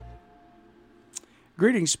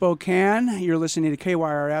Greetings, Spokane. You're listening to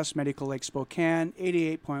KYRS Medical Lake Spokane,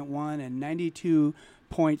 88.1 and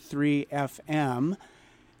 92.3 FM.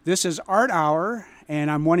 This is Art Hour, and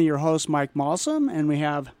I'm one of your hosts, Mike Malsum, and we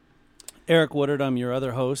have Eric Woodard. I'm your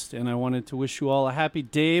other host, and I wanted to wish you all a happy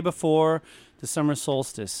day before the summer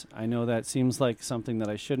solstice. I know that seems like something that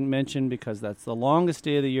I shouldn't mention because that's the longest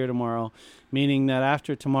day of the year tomorrow, meaning that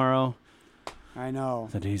after tomorrow, I know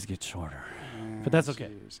the days get shorter. But that's okay.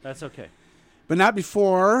 Geez. That's okay. But not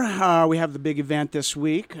before. We have the big event this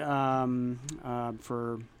week it's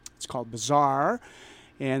called Bazaar,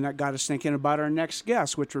 and that got us thinking about our next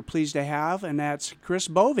guest, which we're pleased to have, and that's Chris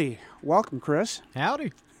Bovey. Welcome, Chris.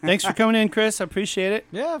 Howdy. Thanks for coming in, Chris. I appreciate it.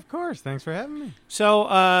 Yeah, of course. Thanks for having me.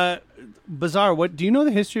 So, Bazaar. What do you know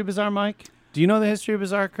the history of Bazaar, Mike? Do you know the history of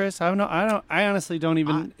Bazaar, Chris? I don't. I honestly don't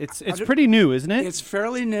even. It's pretty new, isn't it? It's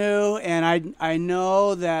fairly new, and I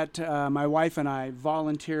know that my wife and I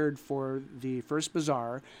volunteered for the first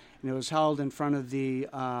Bazaar, and it was held in front of the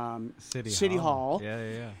City Hall.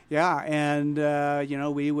 Yeah. And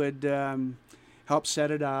we would help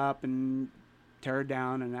set it up and tear it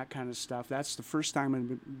down and that kind of stuff. That's the first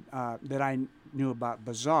time that I knew about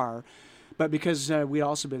Bazaar. But because we'd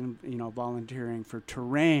also been, volunteering for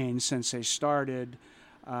Terrain since they started,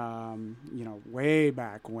 way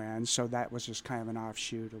back when. So that was just kind of an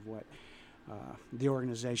offshoot of what the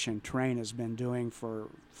organization Terrain has been doing for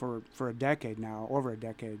a decade now, over a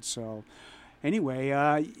decade. So anyway,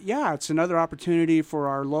 it's another opportunity for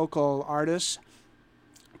our local artists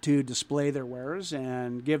to display their wares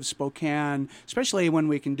and give Spokane, especially when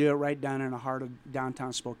we can do it right down in the heart of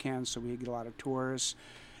downtown Spokane, so we get a lot of tourists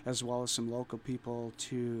as well as some local people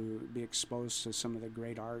to be exposed to some of the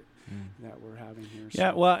great art that we're having here.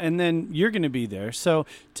 Yeah, well, and then you're going to be there. So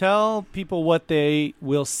tell people what they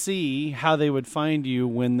will see, how they would find you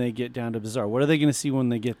when they get down to Bazaar. What are they going to see when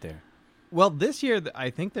they get there? Well, this year, I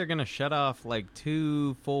think they're going to shut off like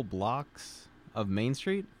 2 full blocks of Main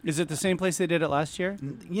Street. Is it the same place they did it last year?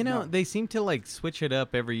 No. They seem to like switch it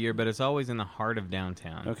up every year, but it's always in the heart of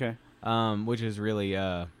downtown. Okay. Which is really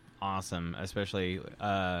awesome, especially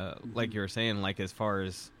like you were saying, like as far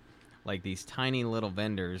as like these tiny little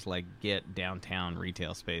vendors like get downtown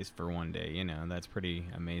retail space for one day, that's pretty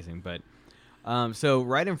amazing. But so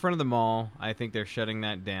right in front of the mall, I think they're shutting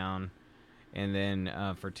that down, and then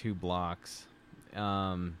for 2 blocks,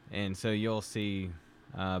 and so you'll see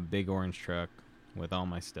a big orange truck with all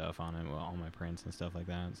my stuff on it, all my prints and stuff like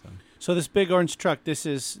that. So this big orange truck,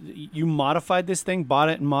 you modified this thing, bought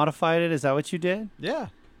it and modified it. Is that what you did? Yeah.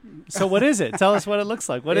 So what is it? Tell us what it looks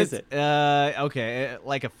like. What is it? Okay,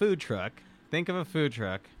 like a food truck. Think of a food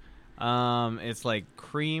truck. It's like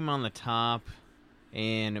cream on the top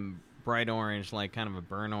and bright orange, like kind of a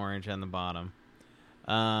burnt orange on the bottom.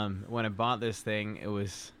 When I bought this thing, it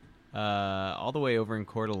was all the way over in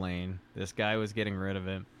Coeur d'Alene. This guy was getting rid of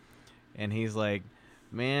it, and he's like,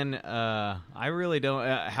 man, I really don't,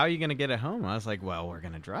 how are you going to get it home? I was like, well, we're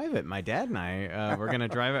going to drive it. My dad and I, we're going to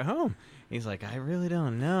drive it home. He's like, I really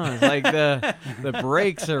don't know. It's like the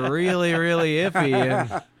brakes are really, really iffy. And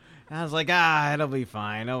I was like, it'll be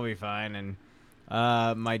fine. It'll be fine. And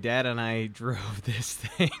my dad and I drove this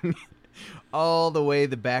thing all the way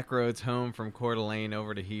the back roads home from Coeur d'Alene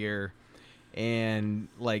over to here, and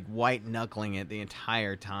like white knuckling it the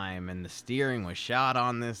entire time, and the steering was shot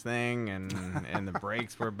on this thing, and the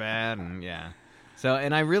brakes were bad, and yeah. So,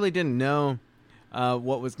 and I really didn't know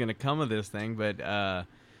what was going to come of this thing, but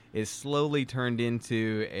it slowly turned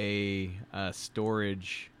into a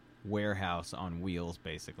storage warehouse on wheels,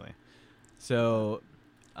 basically. So,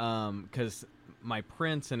 because my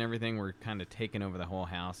prints and everything were kind of taking over the whole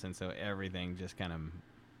house, and so everything just kind of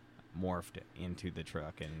morphed into the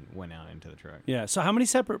truck and went out into the truck. Yeah. So how many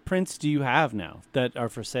separate prints do you have now that are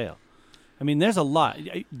for sale? I mean, there's a lot.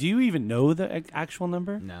 Do you even know the actual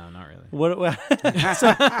number? No, not really. What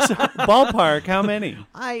so ballpark, how many?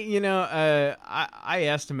 I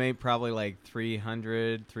estimate probably like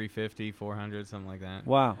 300, 350, 400, something like that.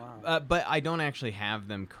 Wow. But I don't actually have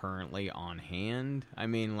them currently on hand. I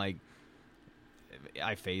mean, like,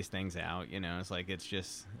 I phase things out, it's like, it's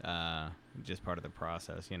just part of the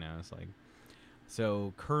process, it's like,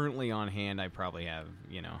 so currently on hand, I probably have,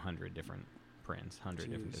 100 different prints, 100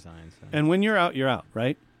 different designs. So. And when you're out,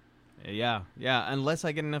 right? Yeah. Unless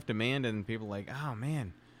I get enough demand and people are like, oh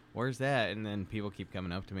man, where's that? And then people keep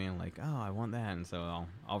coming up to me and like, oh, I want that. And so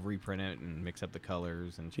I'll reprint it and mix up the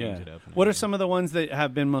colors and change it up. What are some of the ones that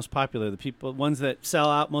have been most popular? Ones that sell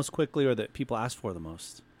out most quickly or that people ask for the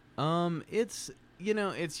most? It's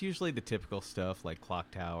usually the typical stuff like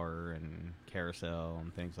Clock Tower and Carousel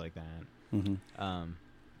and things like that. Mm-hmm.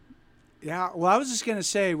 Yeah, well, I was just going to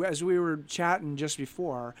say, as we were chatting just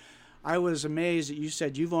before, I was amazed that you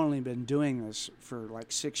said you've only been doing this for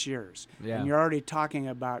like 6 years. Yeah. And you're already talking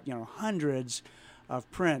about, hundreds of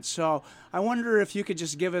prints. So I wonder if you could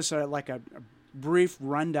just give us a brief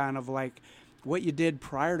rundown of like what you did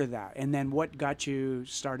prior to that, and then what got you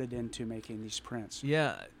started into making these prints.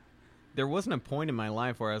 Yeah. There wasn't a point in my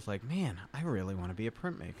life where I was like, man, I really want to be a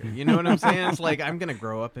printmaker. You know what I'm saying? It's like, I'm going to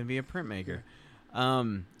grow up and be a printmaker.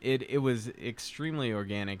 It was extremely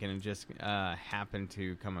organic, and it just happened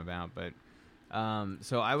to come about. But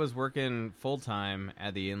so I was working full time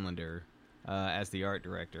at the Inlander as the art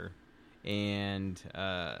director, and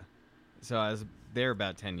so I was there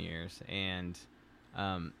about 10 years. And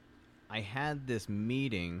I had this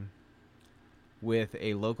meeting with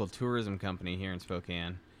a local tourism company here in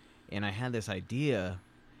Spokane, and I had this idea,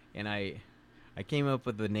 and I came up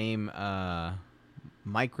with the name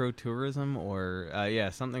microtourism, or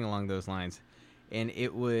something along those lines, and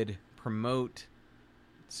it would promote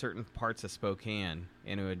certain parts of Spokane,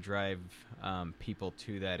 and it would drive people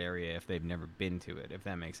to that area if they've never been to it, if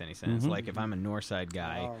that makes any sense. Mm-hmm. Like if I'm a Northside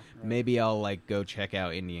guy, Right. maybe I'll like go check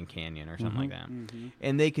out Indian Canyon or something like that. Mm-hmm.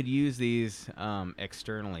 And they could use these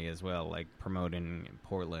externally as well, like promoting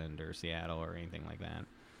Portland or Seattle or anything like that.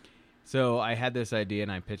 So I had this idea,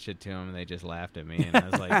 and I pitched it to them, and they just laughed at me. And I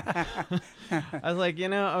was like,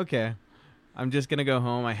 okay, I'm just gonna go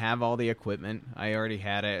home. I have all the equipment. I already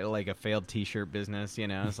had a failed T-shirt business.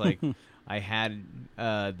 It's like I had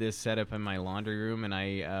this set up in my laundry room, and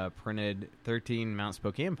I printed 13 Mount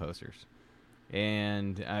Spokane posters,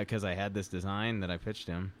 and because I had this design that I pitched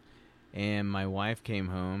him. And my wife came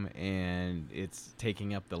home, and it's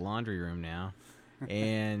taking up the laundry room now.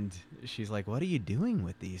 And she's like, what are you doing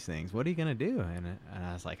with these things? What are you going to do? And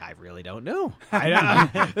I was like, I really don't know.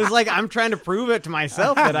 It's like I'm trying to prove it to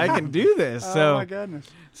myself that I can do this. Oh, my goodness.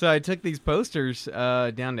 So I took these posters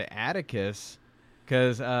down to Atticus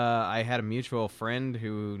because I had a mutual friend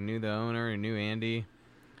who knew the owner and knew Andy.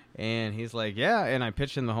 And he's like, yeah. And I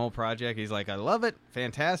pitched him the whole project. He's like, I love it.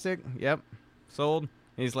 Fantastic. Yep. Sold.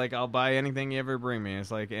 He's like, I'll buy anything you ever bring me.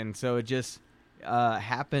 It's like, and so it just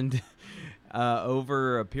happened.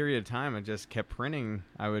 Over a period of time, I just kept printing.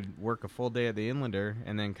 I would work a full day at the Inlander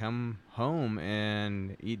and then come home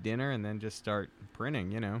and eat dinner and then just start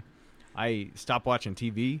printing, I stopped watching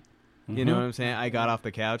TV, you know what I'm saying? I got off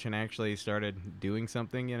the couch and actually started doing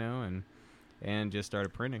something, and just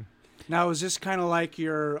started printing. Now, is this kind of like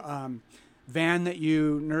your van that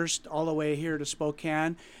you nursed all the way here to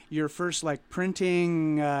Spokane? Your first, like,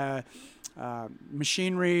 printing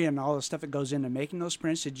machinery and all the stuff that goes into making those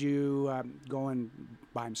prints? Did you go and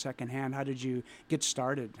buy them secondhand? How did you get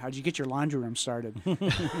started? How did you get your laundry room started? The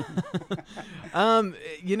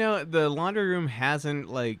laundry room hasn't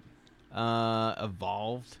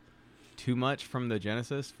evolved too much from the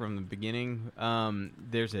genesis, from the beginning.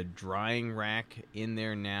 There's a drying rack in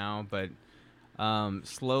there now, but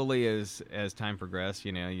slowly as time progressed,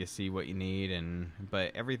 you see what you need,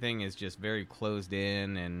 but everything is just very closed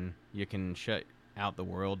in, and you can shut out the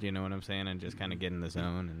world, you know what I'm saying, and just kind of get in the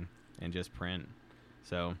zone and just print.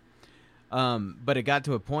 So, but it got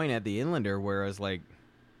to a point at the Inlander where I was like,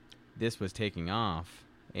 this was taking off,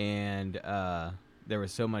 and there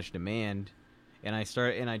was so much demand, and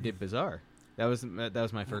I did Bazaar. That was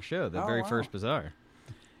my first show, the very first Bazaar,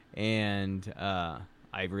 and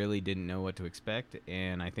I really didn't know what to expect,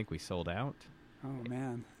 and I think we sold out. Oh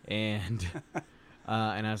man! And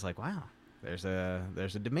and I was like, wow, there's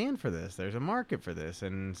a demand for this. There's a market for this,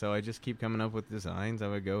 and so I just keep coming up with designs. I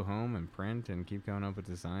would go home and print and keep coming up with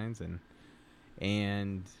designs,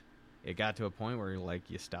 and it got to a point where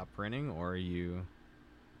you stop printing or you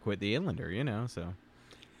quit the Inlander, So,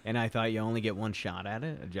 and I thought you only get one shot at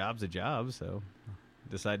it. A job's a job, so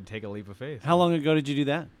decided to take a leap of faith. How long ago did you do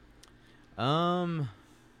that?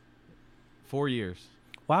 4 years.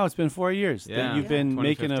 Wow, it's been 4 years that you've been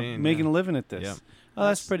making a living at this. Yep. Oh,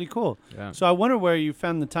 that's pretty cool. Yeah. So I wonder where you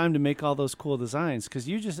found the time to make all those cool designs,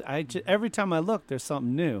 because every time I look, there's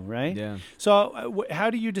something new, right? Yeah. So how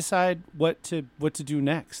do you decide what to do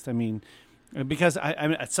next? I mean, because I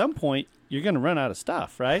mean, at some point you're going to run out of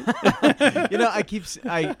stuff, right? I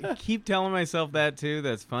keep telling myself that too.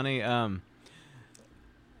 That's funny.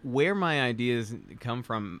 Where my ideas come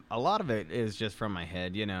from, a lot of it is just from my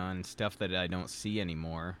head, and stuff that I don't see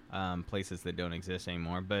anymore, places that don't exist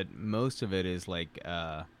anymore. But most of it is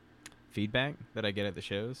feedback that I get at the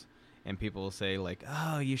shows, and people will say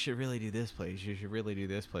oh, you should really do this place. You should really do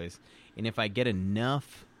this place. And if I get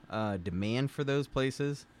enough demand for those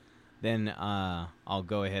places, then I'll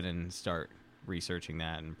go ahead and start researching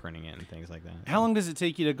that and printing it and things like that. How long does it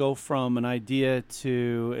take you to go from an idea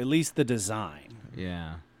to at least the design?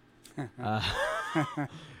 Yeah.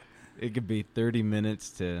 It could be 30 minutes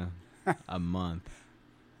to a month.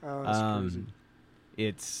 Oh, that's crazy.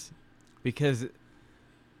 It's because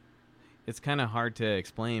it's kind of hard to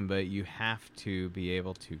explain, but you have to be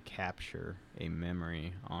able to capture a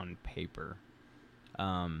memory on paper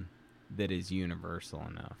that is universal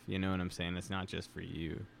enough. You know what I'm saying? It's not just for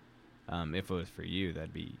you. If it was for you,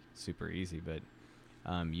 that'd be super easy, but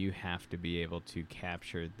you have to be able to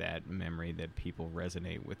capture that memory that people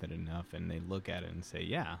resonate with it enough, and they look at it and say,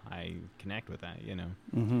 yeah, I connect with that, you know?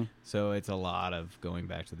 Mm-hmm. So it's a lot of going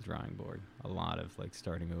back to the drawing board, a lot of like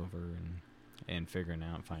starting over and figuring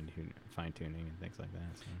out fine-tuning and things like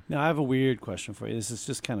that. So. Now, I have a weird question for you. This is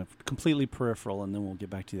just kind of completely peripheral, and then we'll get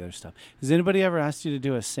back to the other stuff. Has anybody ever asked you to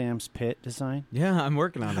do a Sam's Pit design? Yeah, I'm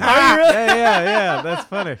working on that. Are you really? Yeah, that's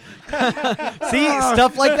funny. See,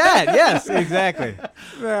 stuff like that. Yes, exactly.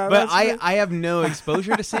 Yeah, But I have no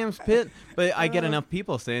exposure to Sam's Pit, but I get enough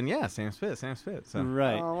people saying, yeah, Sam's Pit. So.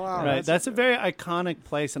 Right, Oh, wow, right. That's a very iconic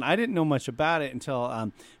place, and I didn't know much about it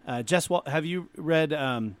until have you read?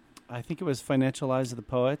 I think it was Financial Lives of the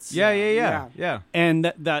Poets. Yeah.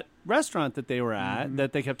 And that restaurant that they were at,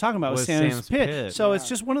 that they kept talking about was Sam's Pit. So it's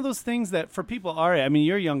just one of those things that for people our age, I mean,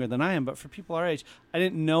 you're younger than I am, but for people our age, I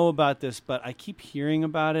didn't know about this, but I keep hearing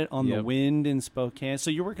about it on the Wind in Spokane. So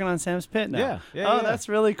you're working on Sam's Pit now. Yeah. That's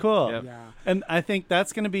really cool. Yep. Yeah. And I think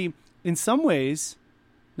that's going to be, in some ways,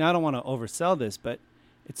 now I don't want to oversell this, but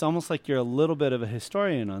it's almost like you're a little bit of a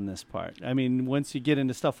historian on this part. I mean, once you get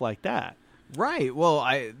into stuff like that. Right. Well,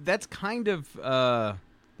 that's kind of the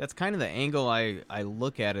angle I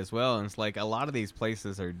look at as well. And it's like a lot of these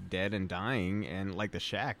places are dead and dying, and like the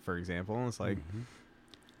Shack, for example, it's like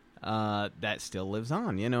that still lives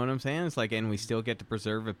on. You know what I'm saying? It's like, and we still get to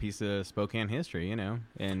preserve a piece of Spokane history, you know,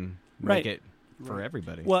 and make it for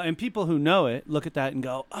everybody. Well, and people who know it look at that and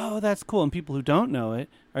go, "Oh, that's cool." And people who don't know it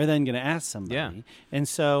are then going to ask somebody. Yeah. And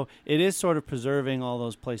so it is sort of preserving all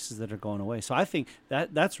those places that are going away. So I think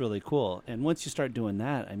that's really cool. And once you start doing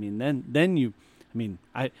that, I mean, then you, I mean,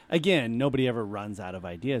 again, nobody ever runs out of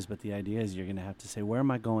ideas, but the idea is you're going to have to say, where am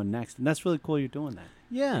I going next? And that's really cool you're doing that.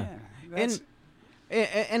 Yeah.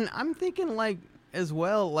 And I'm thinking like as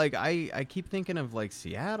well, like I keep thinking of like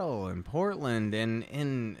Seattle and Portland,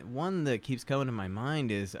 and one that keeps coming to my mind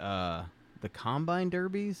is the Combine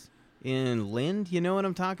Derbies in Lind. You know what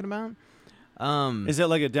I'm talking about? Is it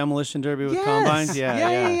like a demolition derby with yes! combines?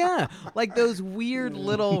 Yeah. Like those weird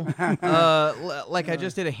little, like I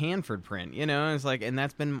just did a Hanford print, you know, it's like, and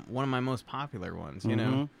that's been one of my most popular ones, you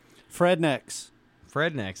know. Frednecks.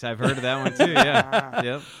 Frednecks, I've heard of that one too, yeah.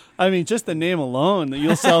 Yep. I mean, just the name alone, that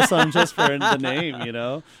you'll sell some just for the name, you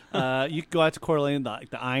know. You could go out to Coeur d'Alene, like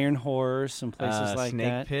the Iron Horse and places like Snake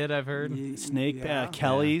that. Pit, I've heard.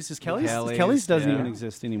 Kelly's. Is Kelly's? Kelly's, Kelly's doesn't yeah. even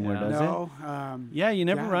exist anymore, Yeah. does No. it? You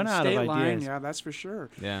never run out of State ideas. Line, yeah, that's for sure.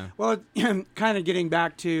 Yeah. Well, kind of getting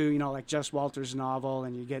back to, you know, like Jess Walter's novel,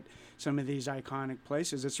 and you get some of these iconic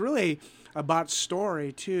places. It's really about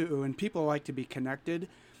story, too, and people like to be connected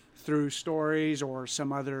through stories or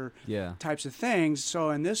some other types of things.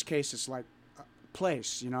 So in this case, it's like a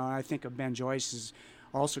place. You know, I think of Ben Joyce's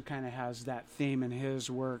also kind of has that theme in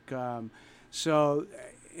his work. So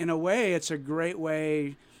in a way, it's a great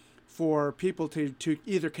way for people to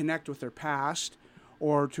either connect with their past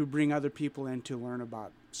or to bring other people in to learn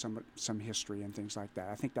about some history and things like that.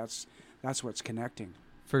 I think that's what's connecting.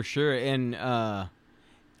 For sure. And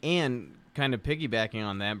kind of piggybacking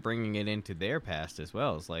on that, bringing it into their past as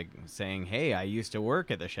well. It's like saying, hey, I used to work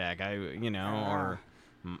at the Shack, or,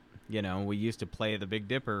 you know, we used to play the Big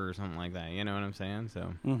Dipper or something like that. You know what I'm saying?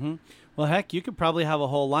 So. Mm-hmm. Well, heck, you could probably have a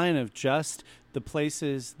whole line of just the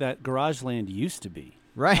places that Garageland used to be.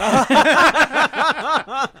 Right.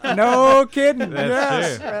 No kidding. That's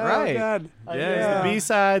yes. true. Oh, Right. God. The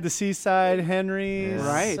B-side, the C-side, Henry's. Yeah.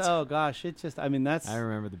 Right. Oh, gosh. It just, I mean, that's... I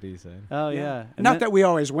remember the B-side. Oh, yeah. And Not that we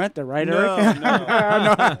always went there, right, No, Eric?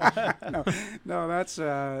 no.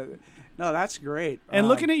 No, that's great. And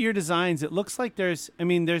looking at your designs, it looks like there's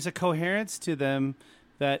a coherence to them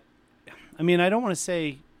that, I mean, I don't want to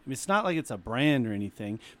say, it's not like it's a brand or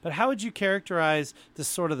anything, but how would you characterize the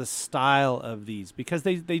sort of the style of these? Because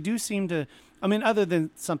they do seem to, I mean, other than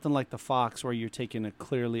something like the Fox where you're taking a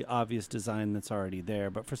clearly obvious design that's already there,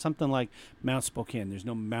 but for something like Mount Spokane, there's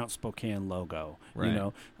no Mount Spokane logo, Right. you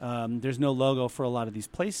know, there's no logo for a lot of these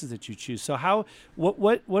places that you choose. So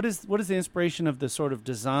what is the inspiration of the sort of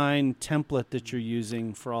design template that you're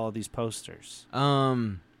using for all of these posters?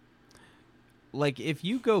 Like if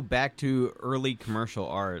you go back to early commercial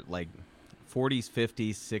art, like 40s,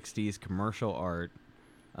 50s, 60s commercial art,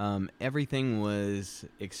 everything was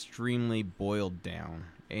extremely boiled down,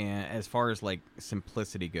 and as far as like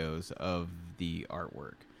simplicity goes of the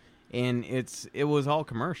artwork, and it was all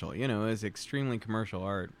commercial. It was extremely commercial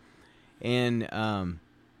art, and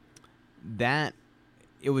that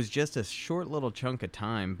it was just a short little chunk of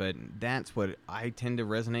time, but that's what I tend to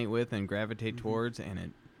resonate with and gravitate towards, and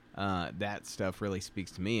it that stuff really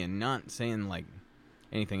speaks to me. And not saying like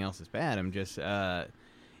anything else is bad. I'm just and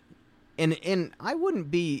I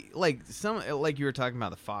wouldn't be like like you were talking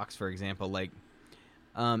about the Fox, for example. Like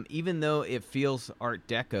even though it feels Art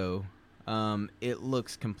Deco, it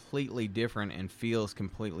looks completely different and feels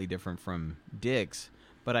completely different from Dick's.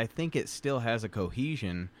 But I think it still has a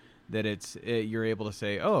cohesion that you're able to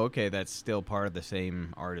say, oh, okay, that's still part of the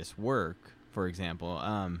same artist's work, for example.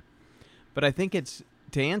 But I think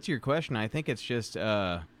to answer your question, I think it's just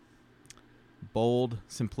bold,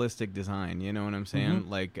 simplistic design. You know what I'm saying?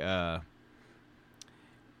 Mm-hmm. Like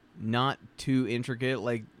not too intricate.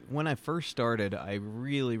 Like when I first started, I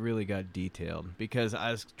really, really got detailed because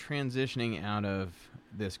I was transitioning out of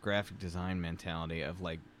this graphic design mentality of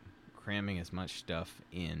like cramming as much stuff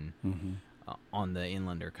in on the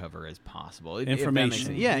Inlander cover as possible.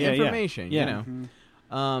 Information. Information. Yeah. You know.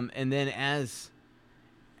 Mm-hmm. And then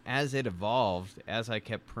as it evolved, as I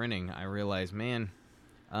kept printing, I realized, man,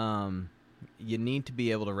 you need to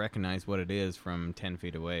be able to recognize what it is from 10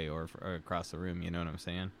 feet away or across the room. You know what I'm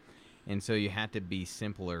saying? And so you had to be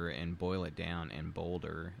simpler and boil it down and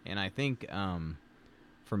bolder. And I think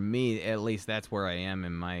for me, at least that's where I am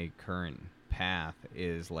in my current path,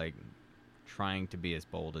 is like trying to be as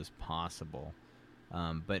bold as possible,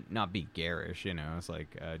 but not be garish. It's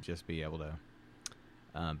like just be able to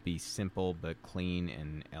be simple but clean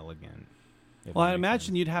and elegant. Well, I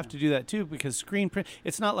imagine you'd have to do that too, because screen print,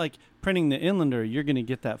 it's not like printing the Inlander, you're going to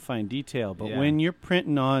get that fine detail. But when you're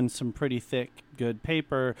printing on some pretty thick, good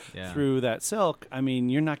paper through that silk, I mean,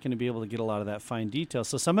 you're not going to be able to get a lot of that fine detail.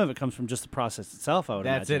 So some of it comes from just the process itself, I would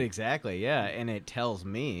imagine. That's it, exactly, yeah. And it tells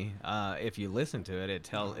me, if you listen to it, it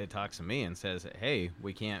talks to me and says, hey,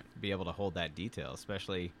 we can't be able to hold that detail,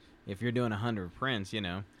 especially if you're doing 100 prints,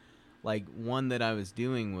 Like one that I was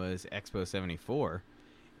doing was Expo 74.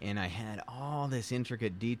 And I had all this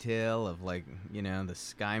intricate detail of like, the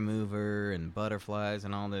sky mover and butterflies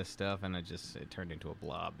and all this stuff. And it turned into a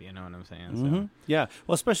blob. You know what I'm saying? Mm-hmm. So, yeah.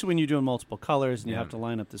 Well, especially when you're doing multiple colors and you have to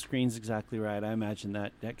line up the screens exactly right. I imagine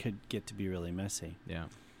that could get to be really messy. Yeah.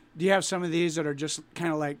 Do you have some of these that are just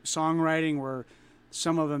kind of like songwriting, where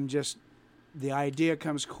some of them just, the idea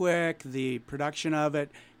comes quick, the production of it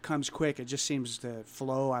comes quick, it just seems to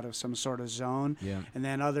flow out of some sort of zone, and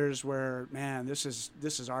then others where, man, this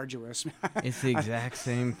is arduous. It's the exact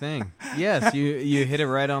same thing. Yes, you hit it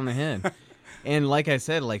right on the head. And like I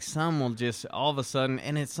said, like some will just all of a sudden,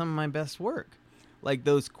 and it's some of my best work, like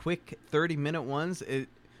those quick 30-minute ones,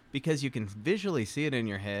 because you can visually see it in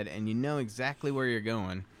your head and you know exactly where you're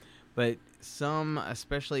going. But some,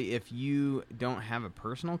 especially if you don't have a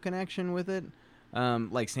personal connection with it,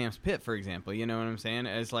 like Sam's Pit, for example, you know what I'm saying?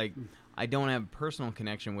 It's like I don't have a personal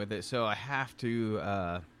connection with it, so I have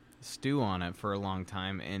to stew on it for a long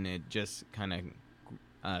time, and it just kind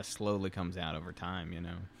of slowly comes out over time,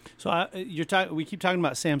 So we keep talking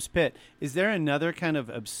about Sam's Pit. Is there another kind of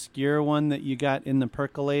obscure one that you got in the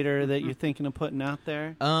percolator that you're thinking of putting out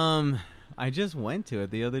there? I just went to it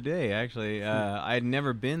the other day, actually. I'd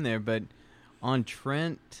never been there, but on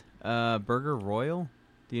Trent, Burger Royal.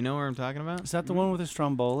 Do you know where I'm talking about? Is that the one with the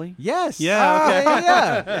Stromboli? Yes. Yeah. Okay.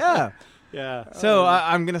 Yeah. Yeah. So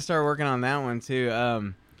I'm gonna start working on that one too.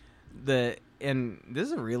 And this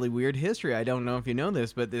is a really weird history. I don't know if you know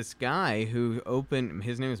this, but this guy who opened,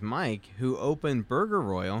 his name is Mike, who opened Burger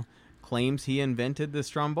Royal, claims he invented the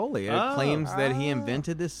Stromboli. It claims that he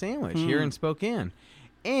invented this sandwich here in Spokane.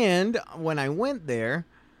 And when I went there,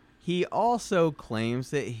 he also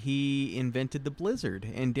claims that he invented the Blizzard,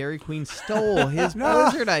 and Dairy Queen stole his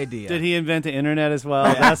Blizzard idea. Did he invent the internet as well?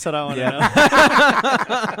 That's what I want to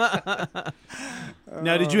know.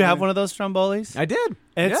 Now, did you have one of those Strombolis? I did.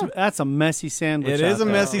 That's a messy sandwich. It is a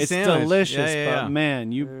messy sandwich. It's delicious, Yeah. but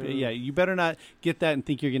man, you better not get that and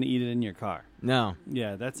think you're going to eat it in your car. No.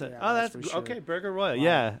 Yeah, that's it. Yeah, that's for sure. okay. Burger Royal. Wow.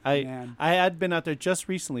 Yeah, Man. I had been out there just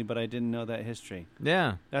recently, but I didn't know that history.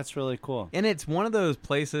 Yeah. That's really cool. And it's one of those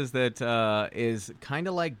places that is kind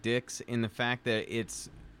of like Dick's in the fact that it's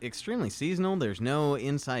extremely seasonal. There's no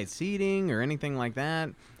inside seating or anything like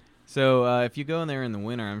that. So if you go in there in the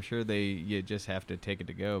winter, I'm sure you just have to take it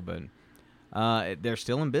to go. But they're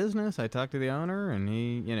still in business. I talked to the owner, and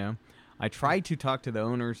he, I try to talk to the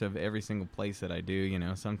owners of every single place that I do. You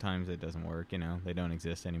know, sometimes it doesn't work. You know, they don't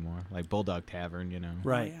exist anymore. Like Bulldog Tavern. You know.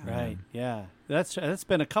 Right. yeah. Right. Yeah. That's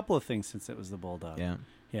been a couple of things since it was the Bulldog. Yeah.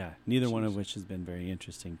 Yeah. Neither one of which has been very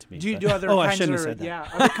interesting to me. Do you but- do other I kinds shouldn't of have said that. yeah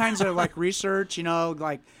other kinds of like research? You know,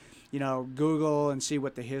 like Google and see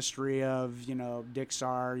what the history of dicks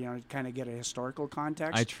are. You know, kind of get a historical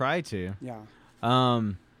context. I try to. Yeah.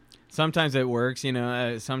 Sometimes it works. You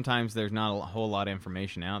know. Sometimes there's not a whole lot of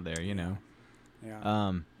information out there. You know.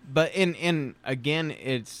 Yeah. But in again,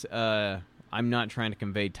 it's I'm not trying to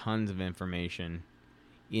convey tons of information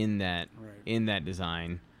in that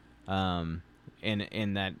design, and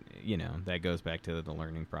that that goes back to the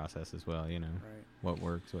learning process as well. You know, what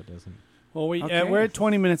works, what doesn't. Well, Okay. we're at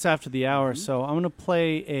 20 minutes after the hour, so I'm going to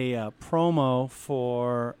play a promo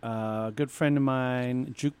for a good friend of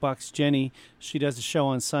mine, Jukebox Jenny. She does a show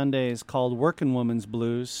on Sundays called Working Woman's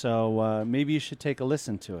Blues, so maybe you should take a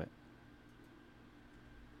listen to it.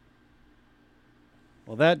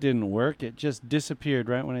 Well, that didn't work. It just disappeared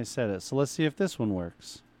right when I said it. So let's see if this one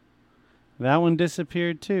works. That one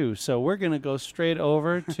disappeared too. So we're going to go straight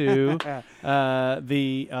over to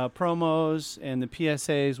the promos and the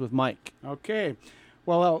PSAs with Mike. Okay.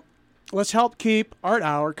 Well, let's help keep Art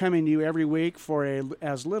Hour coming to you every week for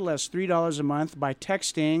as little as $3 a month by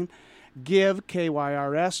texting GIVE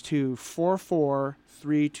KYRS to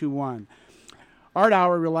 44321. Art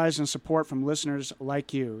Hour relies on support from listeners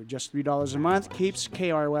like you. Just $3 a month keeps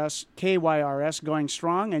KYRS going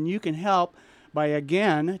strong, and you can help by,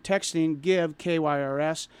 again, texting GIVE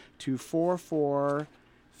KYRS to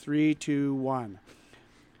 44321.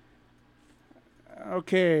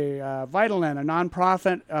 Okay, Vitalin, a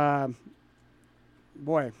nonprofit.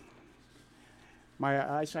 Boy,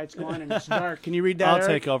 my eyesight's going and it's dark. Can you read that, I'll Eric?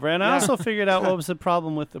 take over. And I also figured out what was the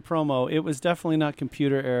problem with the promo. It was definitely not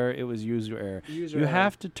computer error. It was user error. You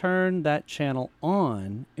have to turn that channel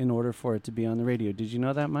on in order for it to be on the radio. Did you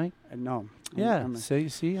know that, Mike? No. Yeah. So you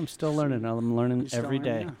see, I'm still learning. I'm learning every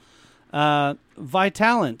day. Yeah.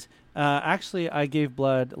 Vitalent. Actually, I gave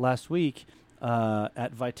blood last week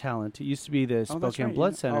at Vitalent. It used to be the Spokane right,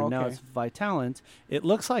 Blood yeah. Center. Oh, Now okay. it's Vitalent. It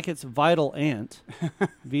looks like it's Vital Ant,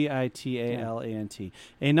 Vitalant.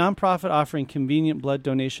 A nonprofit offering convenient blood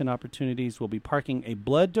donation opportunities will be parking a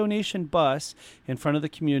blood donation bus in front of the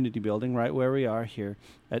community building, right where we are here,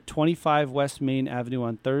 at 25 West Main Avenue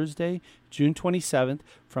on Thursday, June 27th,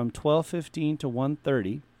 from 12:15 to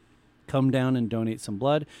 1:30. Come down and donate some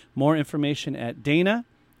blood. More information at Dana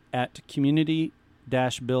at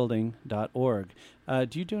community-building.org.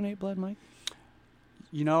 Do you donate blood, Mike?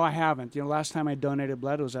 I haven't. Last time I donated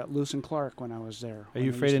blood was at Lewis and Clark when I was there. Are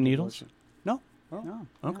you afraid of needles? No. Oh, No.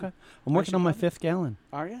 okay. No. I'm working on my Actually, 5th gallon.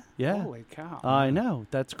 Are you? Yeah. Holy cow. I know.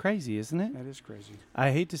 That's crazy, isn't it? That is crazy.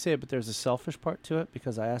 I hate to say it, but there's a selfish part to it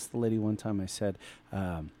because I asked the lady one time, I said,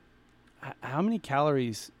 how many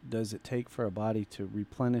calories does it take for a body to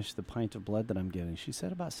replenish the pint of blood that I'm getting? She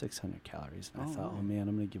said about 600 calories. And I thought, oh, man,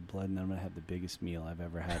 I'm going to give blood and I'm going to have the biggest meal I've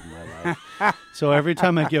ever had in my life. So every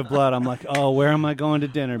time I give blood, I'm like, oh, where am I going to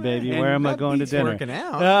dinner, baby? Where am I going to dinner? Working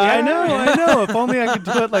out. I know. If only I could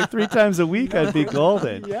do it like 3 times a week, I'd be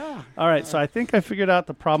golden. Yeah. All right, so I think I figured out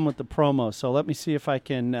the problem with the promo. So let me see if I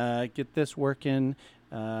can get this working.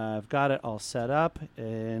 I've got it all set up,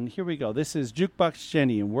 and here we go. This is Jukebox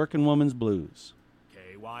Jenny and Working Woman's Blues.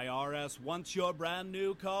 KYRS wants your brand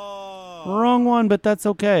new car. Wrong one, but that's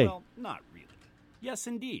okay. Well, not really. Yes,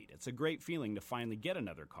 indeed. It's a great feeling to finally get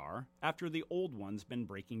another car after the old one's been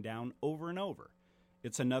breaking down over and over.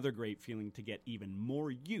 It's another great feeling to get even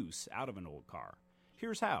more use out of an old car.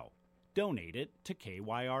 Here's how. Donate it to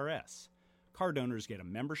KYRS. Car donors get a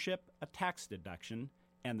membership, a tax deduction,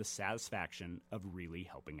 and the satisfaction of really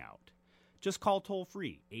helping out. Just call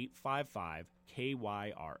toll-free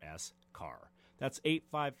 855-KYRS-CAR. That's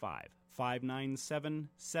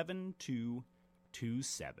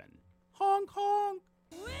 855-597-7227. Honk, honk!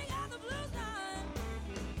 We got the blues now.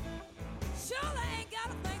 Sure ain't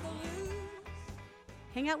got a thing to lose.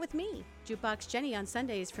 Hang out with me, Jukebox Jenny, on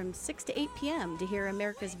Sundays from 6 to 8 p.m. to hear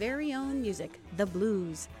America's very own music, the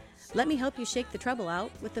blues. Let me help you shake the trouble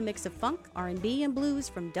out with a mix of funk, R&B, and blues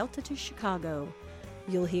from Delta to Chicago.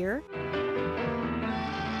 You'll hear...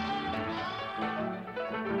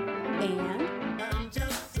 And... I'm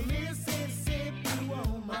just a Mississippi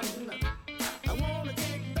woman. I wanna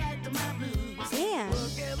get back to my blues. And...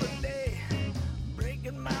 Work every day,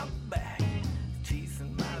 breaking my back,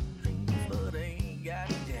 chasing my dreams, but ain't got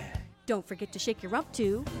jack. Don't forget to shake your rump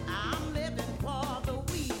to... I'm living for the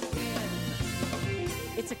weekend.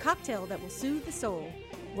 It's a cocktail that will soothe the soul.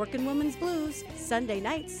 Working Woman's Blues, Sunday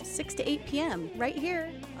nights, 6 to 8 p.m., right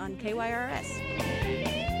here on KYRS.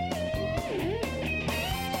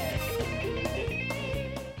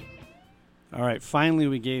 All right, finally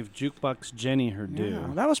we gave Jukebox Jenny her due. Yeah,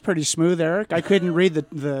 that was pretty smooth, Eric. I couldn't read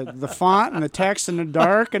the font and the text in the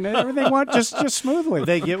dark, and everything went just smoothly.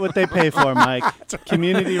 They get what they pay for, Mike.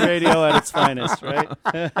 Community radio at its finest, right?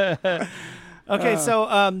 Okay, so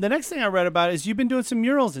the next thing I read about is you've been doing some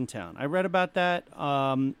murals in town. I read about that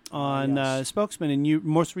on Yes. Spokesman, and your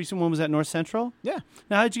most recent one was at North Central? Yeah.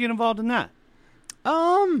 Now, how'd you get involved in that?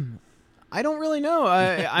 I don't really know.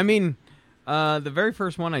 I mean, the very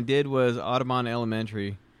first one I did was Audubon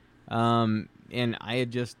Elementary, and I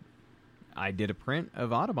did a print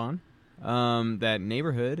of Audubon, that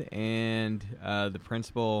neighborhood, and the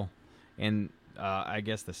principal and I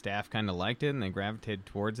guess the staff kind of liked it, and they gravitated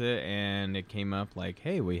towards it, and it came up like,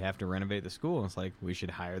 hey, we have to renovate the school. It's like, we should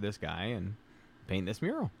hire this guy and paint this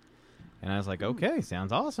mural. And I was like, okay,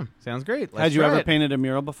 sounds awesome. Sounds great. Let's Had you try ever it. painted a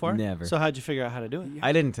mural before? Never. So how'd you figure out how to do it?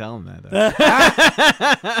 I didn't tell him that, though.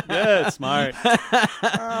 Good, smart.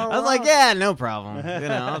 I was like, yeah, no problem.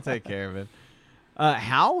 I'll take care of it.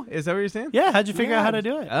 How? Is that what you're saying? Yeah, how'd you figure out how to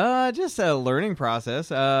do it? Just a learning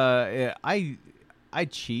process. I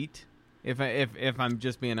cheat. If I'm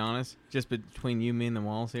just being honest, just between you, me, and the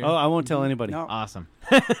walls here. Oh, I won't tell anybody. No. Awesome.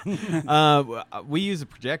 We use a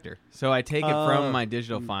projector, so I take it from my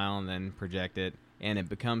digital file and then project it, and it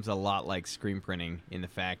becomes a lot like screen printing in the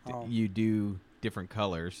fact that you do different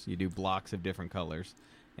colors, you do blocks of different colors,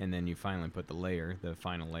 and then you finally put the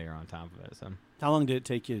final layer on top of it. So, How long did it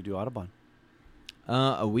take you to do Audubon?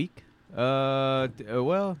 a week.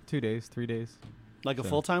 Well, 2 days, 3 days. Like a So-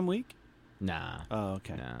 full-time week? Nah. Oh,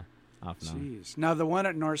 okay. Nah. Off and on. Jeez. Now the one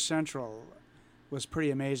at North Central was pretty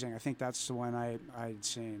amazing. I think that's the one I'd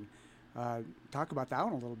seen. Talk about that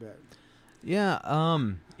one a little bit. Yeah,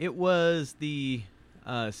 it was the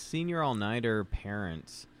senior all-nighter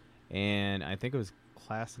parents, and I think it was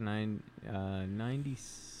class of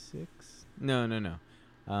 96? No.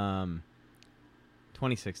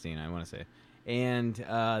 2016, I want to say. And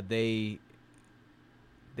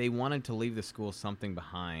they wanted to leave the school something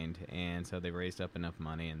behind, and so they raised up enough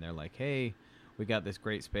money, and they're like, hey, we got this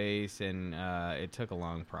great space, and it took a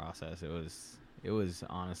long process. It was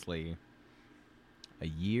honestly a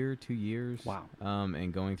year, 2 years. Wow.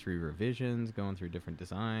 And going through revisions, going through different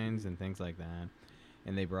designs and things like that.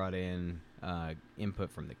 And they brought in input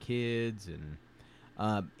from the kids, and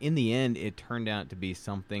in the end, it turned out to be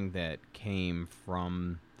something that came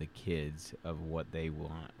from the kids of what they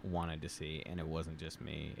wanted to see, and it wasn't just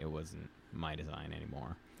me. It wasn't my design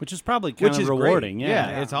anymore. Which is probably kind of rewarding. Great.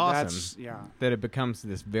 Yeah. It's awesome. That's, yeah. That it becomes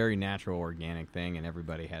this very natural, organic thing, and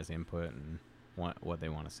everybody has input and what they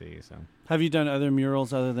want to see. So, Have you done other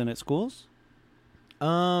murals other than at schools?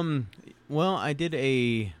 well, I did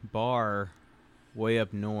a bar way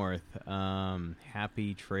up north,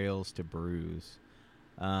 Happy Trails to Brews.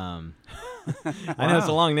 I know it's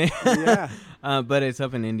a long name. Yeah. But it's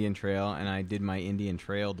up in Indian Trail, and I did my Indian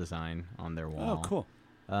Trail design on their wall. Oh, cool.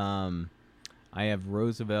 I have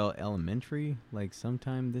Roosevelt Elementary, like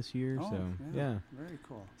sometime this year. Oh, so yeah. Very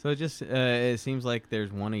cool. So it just it seems like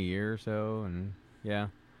there's one a year or so, and yeah,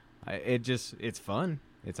 it's fun.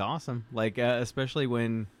 It's awesome. Like especially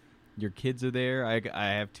when your kids are there. I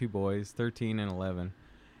have two boys, 13 and 11.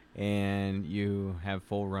 And you have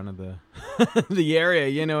full run of the the area,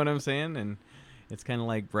 you know what I'm saying? And it's kind of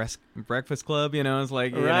like Breakfast Club, It's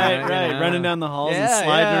like Right. Running down the halls and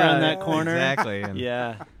sliding around that corner. Exactly. And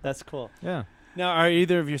Yeah, that's cool. yeah. Now, are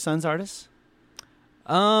either of your sons artists?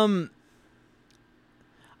 I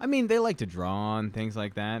mean, they like to draw and things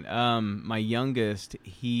like that. My youngest,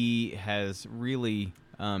 he has really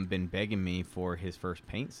been begging me for his first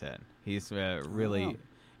paint set. He's really... wow.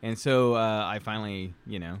 And so I finally,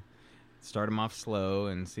 start him off slow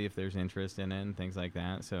and see if there's interest in it and things like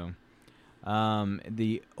that. So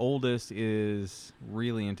the oldest is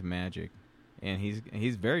really into magic, and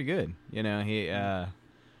he's very good. He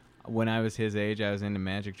when I was his age, I was into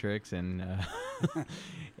magic tricks, and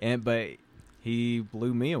but he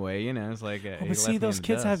blew me away. It's like he But left see, me those in the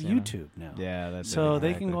kids have dust, YouTube now. Yeah, that's So it,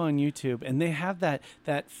 they can exactly. go on YouTube, and they have that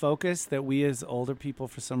focus that we as older people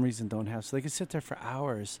for some reason don't have. So they can sit there for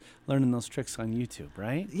hours learning those tricks on YouTube,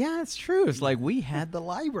 right? Yeah, it's true. It's like we had the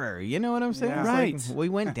library. You know what I'm saying? Yeah. It's like Right. we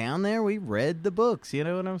went down there. We read the books. You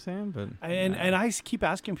know what I'm saying? But And I keep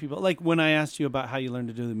asking people, like when I asked you about how you learned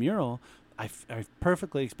to do the mural, I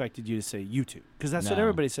perfectly expected you to say YouTube, because that's what No.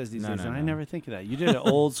 everybody says these No, days, no, and I no. never think of that. You did it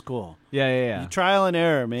old school. yeah. Trial and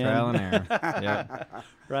error, man. Trial and error. Yeah.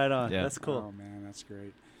 Right on. Yeah. That's cool. Oh man, that's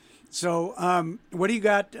great. So, what do you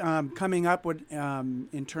got coming up with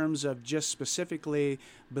in terms of just specifically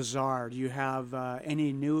Bazaar? Do you have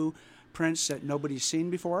any new prints that nobody's seen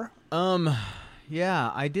before?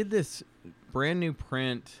 Yeah, I did this brand new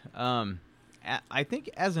print. I think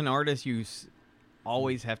as an artist, you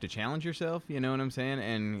always have to challenge yourself. You know what I'm saying?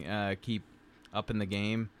 And keep up in the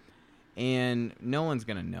game. And no one's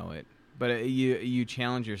gonna know it, but you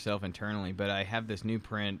challenge yourself internally. But I have this new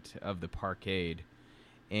print of the Parkade,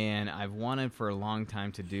 and I've wanted for a long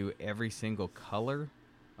time to do every single color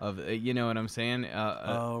of you know what I'm saying?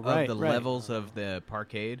 Of the levels of the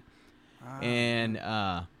Parkade, and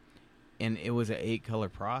it was an 8-color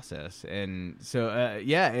process, and so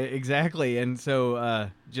exactly. And so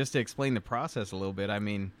just to explain the process a little bit, I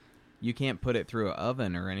mean, you can't put it through an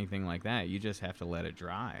oven or anything like that. You just have to let it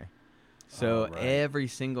dry. So every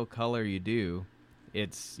single color you do,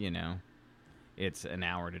 it's it's an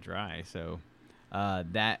hour to dry. So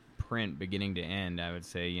that print beginning to end, I would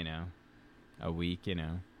say a week,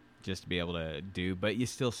 just to be able to do. But you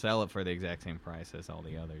still sell it for the exact same price as all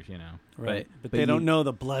the others, Right. But they don't know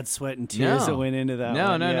the blood, sweat, and tears that went into that.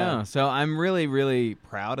 No. So I'm really, really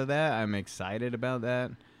proud of that. I'm excited about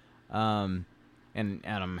that. And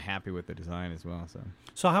I'm happy with the design as well.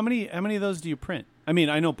 So how many of those do you print? I mean,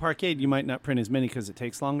 I know Parkade, you might not print as many because it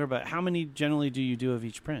takes longer, but how many generally do you do of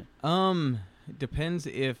each print? It depends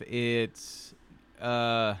if it's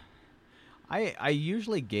I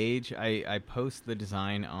usually gauge. I post the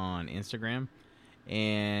design on Instagram,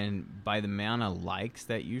 and by the amount of likes,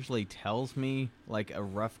 that usually tells me like a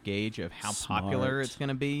rough gauge of how popular it's going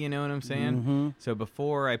to be. You know what I'm saying? Mm-hmm. So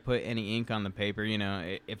before I put any ink on the paper,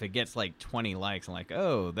 if it gets like 20 likes, I'm like,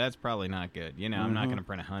 oh, that's probably not good. I'm not going to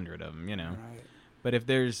print 100 of them. Right. But if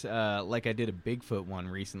there's like I did a Bigfoot one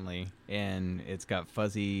recently, and it's got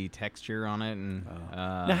fuzzy texture on it, and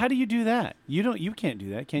now how do you do that? You can't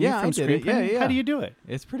do that, can you? Yeah, From I did it. screen Yeah. How do you do it?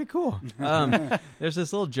 It's pretty cool. There's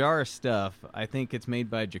this little jar of stuff. I think it's made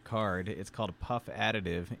by Jacquard. It's called a puff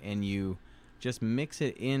additive, and you just mix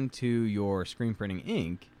it into your screen printing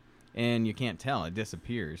ink, and you can't tell. It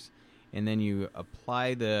disappears. And then you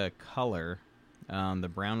apply the color.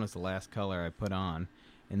 The brown was the last color I put on.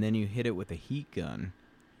 And then you hit it with a heat gun,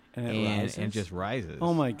 and it just rises.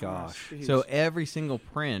 Oh, my gosh. So every single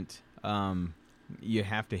print, you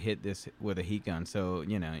have to hit this with a heat gun. So,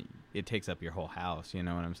 it takes up your whole house. You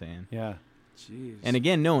know what I'm saying? Yeah. Jeez. And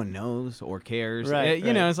again, no one knows or cares. Right,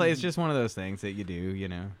 It's just one of those things that you do,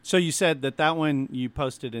 So you said that one you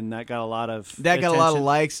posted and that got a lot of That got a lot of attention?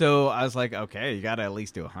 likes, so I was like, okay, you got to at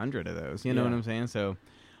least do 100 of those. You know what I'm saying? So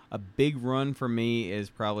a big run for me is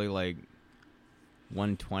probably like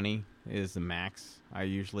 120 is the max I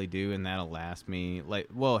usually do, and that'll last me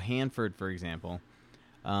Hanford, for example,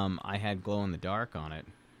 I had glow in the dark on it,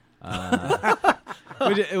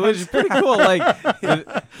 which was pretty cool. Like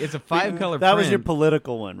it's a 5-color That print. was your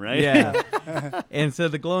political one, right? Yeah. And so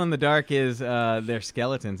the glow in the dark is their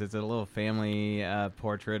skeletons. It's a little family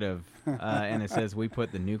portrait of and it says we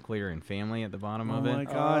put the nuclear and family at the bottom of it. Oh my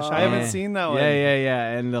gosh, I haven't seen that one.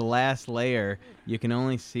 Yeah. And the last layer, you can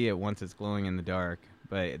only see it once it's glowing in the dark.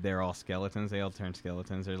 But they're all skeletons. They all turn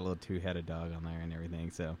skeletons. There's a little 2-headed dog on there and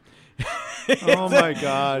everything. So, oh my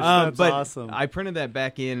gosh, that's but awesome. I printed that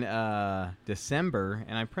back in December,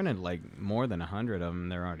 and I printed like more than 100 of them.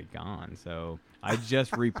 They're already gone. So I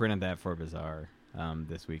just reprinted that for Bazaar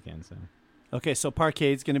this weekend. So. Okay, so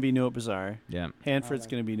Parkade's going to be new at Bazaar. Yeah. Hanford's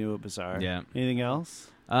going to be new at Bazaar. Yeah. Anything else?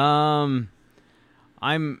 I'm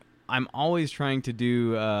always trying to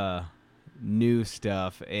do new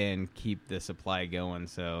stuff and keep the supply going.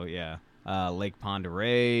 So yeah, Lake Pend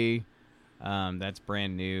Oreille, that's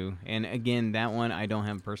brand new. And again, that one I don't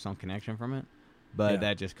have a personal connection from it, but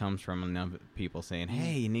that just comes from enough people saying,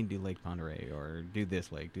 "Hey, you need to do Lake Pend Oreille or do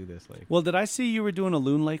this lake, do this lake." Well, did I see you were doing a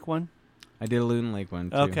Loon Lake one? I did a Loon Lake one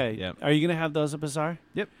too. Okay. Yep. Are you going to have those at Bazaar?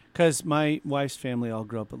 Yep. Because my wife's family all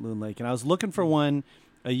grew up at Loon Lake, and I was looking for one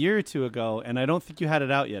a year or two ago, and I don't think you had it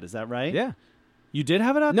out yet. Is that right? Yeah. You did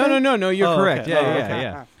have it out No, there? no. You're Oh, correct. okay. Yeah, Oh, yeah,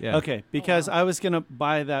 okay. yeah. Okay, because I was going to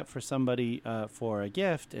buy that for somebody for a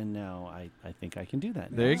gift, and now I think I can do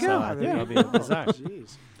that. There you So go. I think Yeah. I'll be at Bazaar.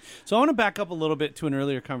 Jeez. So I want to back up a little bit to an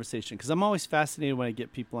earlier conversation because I'm always fascinated when I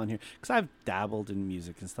get people on here because I've dabbled in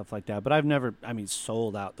music and stuff like that, but I've never,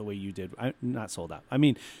 sold out the way you did. Not sold out.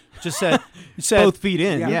 Just said Both feet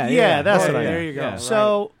in. Yeah. Yeah. that's Oh, what I there meant. you go. Yeah. Right.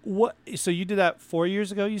 So what? So you did that 4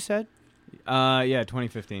 years ago? You said. Yeah,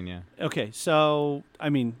 2015. Yeah. Okay, so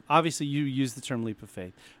obviously you used the term leap of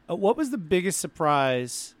faith. What was the biggest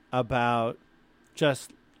surprise about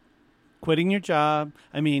just quitting your job?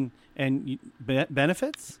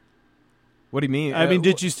 Benefits? What do you mean?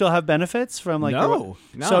 Did you still have benefits from like? No,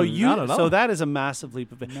 so not at all. So that is a massive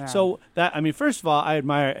leap of faith. Yeah. So that first of all, I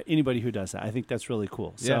admire anybody who does that. I think that's really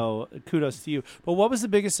cool. So kudos to you. But what was the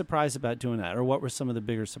biggest surprise about doing that, or what were some of the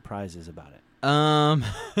bigger surprises about it? All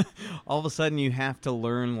of a sudden you have to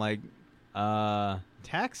learn like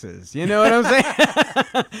taxes. You know what I'm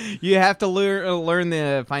saying? You have to learn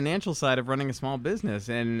the financial side of running a small business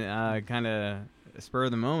and kind of spur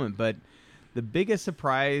of the moment. But the biggest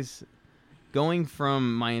surprise going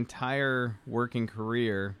from my entire working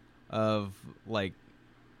career of like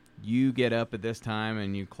you get up at this time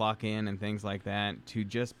and you clock in and things like that to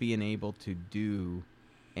just being able to do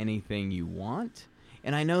anything you want.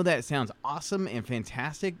 And I know that sounds awesome and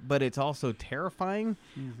fantastic, but it's also terrifying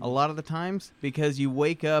a lot of the times because you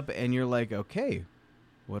wake up and you're like, okay,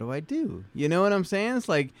 what do I do? You know what I'm saying? It's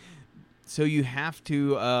like, so you have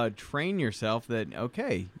to train yourself that,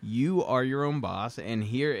 okay, you are your own boss. And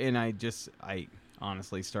I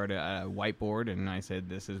honestly started a whiteboard and I said,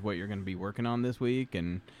 this is what you're going to be working on this week.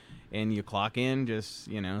 And you clock in, just,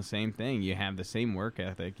 same thing. You have the same work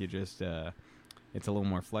ethic. You just, it's a little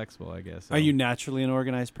more flexible, I guess. So. Are you naturally an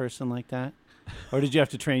organized person like that? Or did you have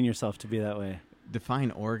to train yourself to be that way?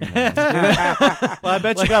 Define organized. Well, I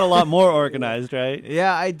bet you got a lot more organized, right?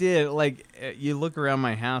 Yeah, I did. Like, you look around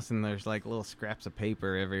my house and there's like little scraps of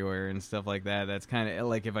paper everywhere and stuff like that. That's kind of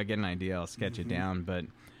like, if I get an idea, I'll sketch it down. But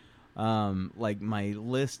like my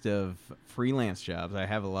list of freelance jobs, I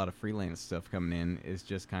have a lot of freelance stuff coming in, is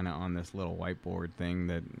just kind of on this little whiteboard thing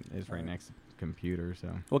that is right next to the computer. So,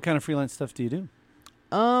 what kind of freelance stuff do you do?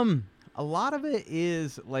 A lot of it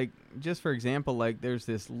is like, just for example, like there's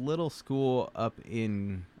this little school up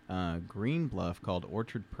in Green Bluff called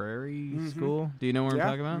Orchard Prairie School. Do you know what I'm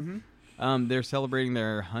talking about? They're celebrating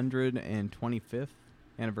their 125th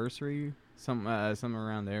anniversary, something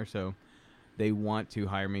around there. So they want to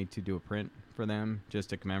hire me to do a print for them just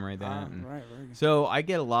to commemorate that. Right. So I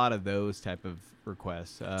get a lot of those type of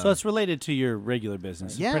requests. So it's related to your regular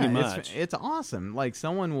business, pretty much. It's awesome. Like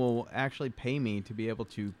someone will actually pay me to be able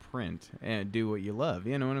to print and do what you love.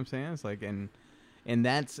 You know what I'm saying? It's like, and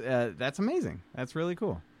that's amazing. That's really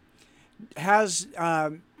cool. Has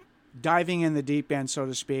diving in the deep end, so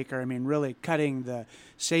to speak, or I mean, really cutting the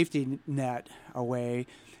safety net away,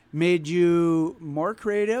 made you more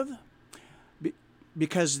creative?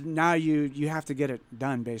 Because now you have to get it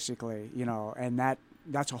done, basically, and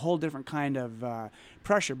that's a whole different kind of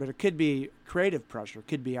pressure, but it could be creative pressure. It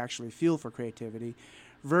could be actually fuel for creativity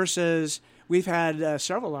versus we've had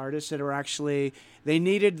several artists that are actually, they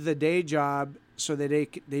needed the day job so that they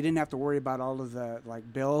didn't have to worry about all of the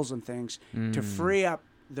like bills and things to free up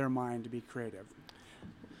their mind to be creative.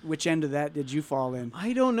 Which end of that did you fall in?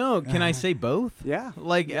 I don't know. Can I say both? Yeah.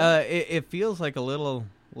 Like, it feels like a little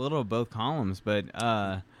of both columns, but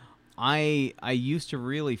I used to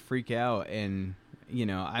really freak out, and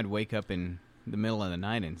I'd wake up in the middle of the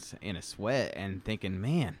night in a sweat and thinking,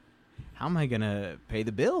 man, how am I gonna pay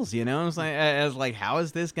the bills? I was like, how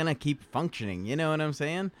is this gonna keep functioning? You know what I'm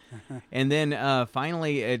saying? And then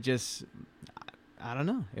finally, it just, I don't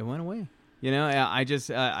know, it went away. I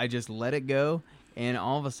just let it go, and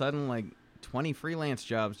all of a sudden, like 20 freelance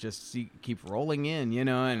jobs just keep rolling in,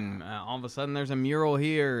 and all of a sudden there's a mural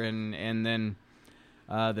here, and then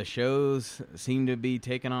the shows seem to be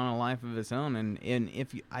taking on a life of its own. And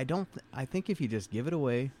if you, I think if you just give it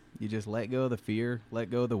away, you just let go of the fear,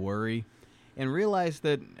 let go of the worry, and realize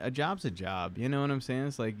that a job's a job. You know what I'm saying?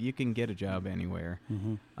 It's like you can get a job anywhere.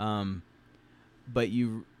 But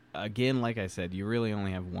you, again, like I said, you really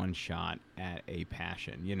only have one shot at a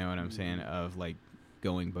passion. You know what I'm saying? Of like,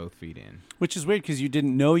 going both feet in. Which is weird because you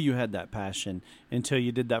didn't know you had that passion until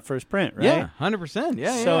you did that first print, right? Yeah, 100%.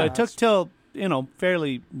 Yeah. So it took till,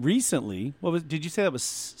 fairly recently. Did you say that was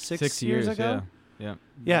 6 years ago? Yeah.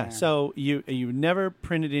 Yeah. So you never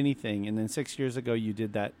printed anything, and then 6 years ago you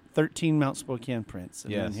did that 13 Mount Spokane prints,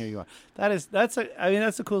 and then here you are. That's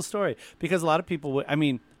a cool story because a lot of people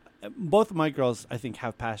both of my girls I think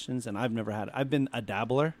have passions, and I've been a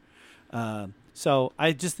dabbler. So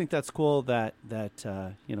I just think that's cool that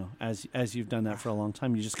as you've done that for a long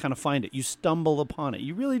time, you just kind of find it. You stumble upon it.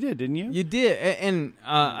 You really did, didn't you? You did. And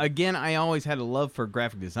again, I always had a love for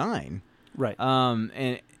graphic design. Right.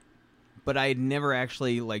 But I had never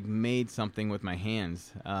actually like made something with my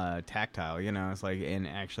hands, tactile, it's like, and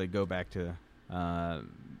actually go back to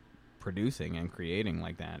producing and creating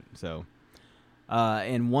like that. So,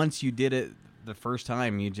 and once you did it the first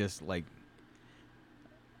time, you just like,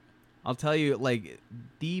 I'll tell you, like,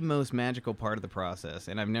 the most magical part of the process,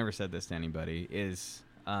 and I've never said this to anybody, is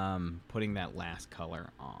putting that last color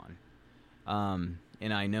on.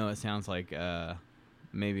 And I know it sounds like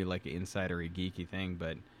maybe like an insidery geeky thing,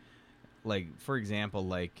 but like, for example,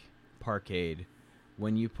 like Parkade,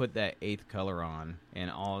 when you put that 8th color on, and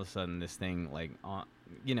all of a sudden this thing, like,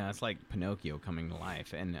 it's like Pinocchio coming to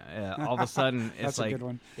life, and all of a sudden it's like,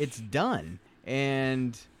 it's done.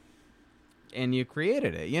 And and you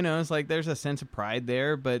created it. You know, it's like there's a sense of pride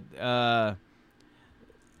there, but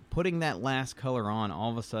putting that last color on,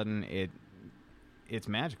 all of a sudden it's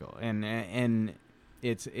magical, and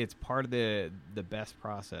it's part of the best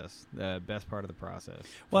process, the best part of the process.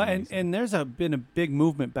 Well, and there's been a big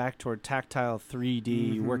movement back toward tactile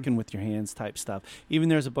 3D, working with your hands type stuff. Even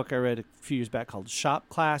there's a book I read a few years back called Shop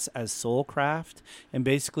Class as Soulcraft, and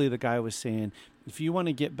basically the guy was saying, if you want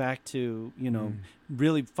to get back to,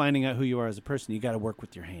 really finding out who you are as a person, you got to work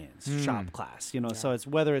with your hands. Shop class, so it's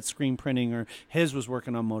whether it's screen printing or his was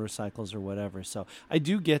working on motorcycles or whatever. So I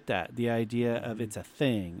do get that, the idea of it's a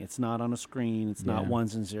thing. It's not on a screen. It's not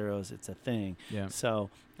ones and zeros. It's a thing. Yeah. So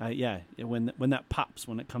when that pops,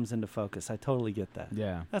 when it comes into focus, I totally get that.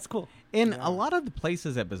 Yeah. That's cool. And a lot of the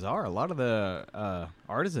places at Bazaar, a lot of the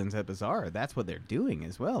artisans at Bazaar, that's what they're doing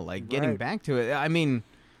as well. Like getting back to it. I mean,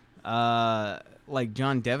 like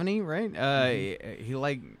John Devaney, right? He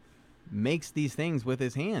like makes these things with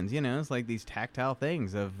his hands, it's like these tactile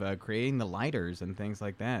things of creating the lighters and things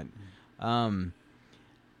like that. And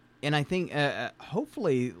I think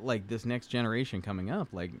hopefully like this next generation coming up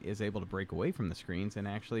like is able to break away from the screens and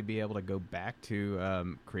actually be able to go back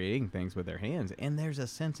to creating things with their hands. And there's a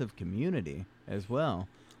sense of community as well.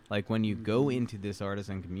 Like when you go into this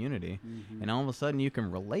artisan community and all of a sudden you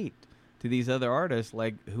can relate to these other artists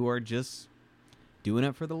like who are just doing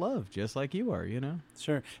it for the love, just like you are,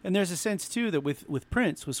 Sure. And there's a sense too that with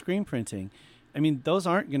prints, with screen printing, I mean, those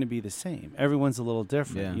aren't going to be the same. Everyone's a little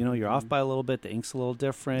different. You're off by a little bit. The ink's a little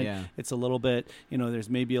different. Yeah. It's a little bit,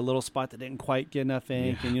 there's maybe a little spot that didn't quite get enough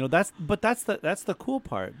ink. Yeah. And that's the cool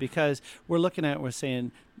part, because we're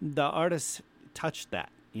saying the artist touched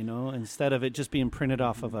that, instead of it just being printed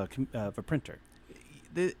off of a printer.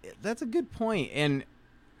 That's a good point. And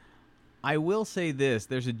I will say this,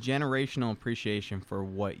 there's a generational appreciation for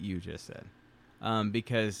what you just said.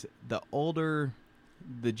 Because the older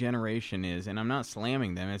the generation is, and I'm not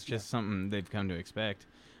slamming them, it's just something they've come to expect,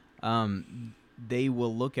 they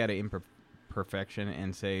will look at imperfection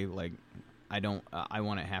and say, like, I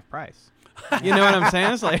want it half price. You know what I'm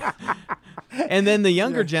saying? It's like, and then the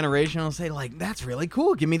younger generation will say, like, that's really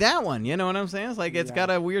cool, give me that one. You know what I'm saying? It's like, it's got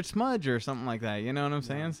a weird smudge or something like that. You know what I'm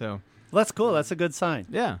saying? So well, that's cool. That's a good sign.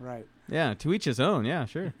 Yeah. Right. Yeah, to each his own. Yeah,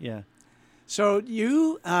 sure. Yeah. So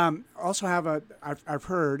you also have I've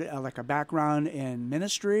heard like a background in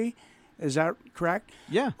ministry. Is that correct?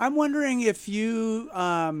 Yeah. I'm wondering if you,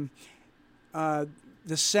 the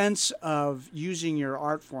sense of using your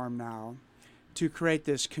art form now to create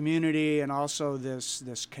this community and also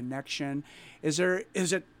this connection, is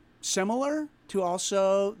it similar to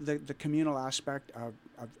also the communal aspect of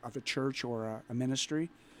a church or a ministry?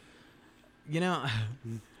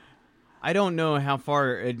 I don't know how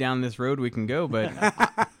far down this road we can go, but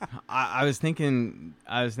I was thinking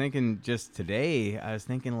just today,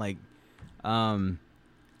 like,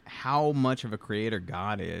 how much of a creator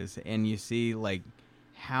God is, and you see like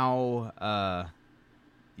how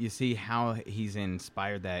he's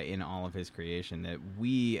inspired that in all of his creation, that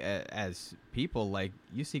we as people, like,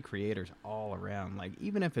 you see creators all around. Like,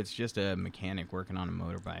 even if it's just a mechanic working on a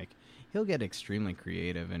motorbike, he'll get extremely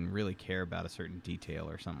creative and really care about a certain detail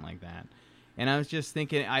or something like that. And I was just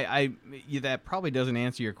thinking, that probably doesn't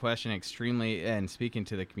answer your question extremely, and speaking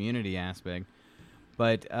to the community aspect,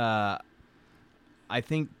 but I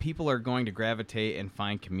think people are going to gravitate and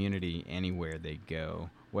find community anywhere they go,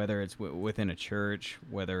 whether it's within a church,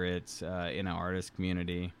 whether it's in an artist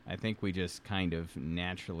community. I think we just kind of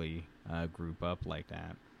naturally group up like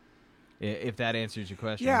that. If that answers your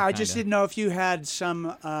question. Yeah, I just didn't know if you had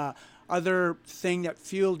some other thing that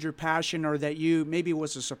fueled your passion, or that you maybe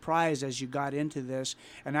was a surprise as you got into this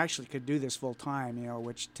and actually could do this full time,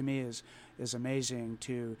 which to me is amazing,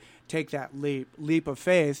 to take that leap of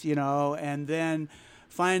faith, and then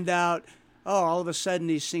find out, all of a sudden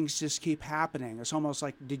these things just keep happening. It's almost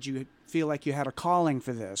like, did you feel like you had a calling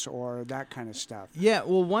for this or that kind of stuff? Yeah,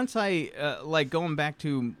 well, once I, like going back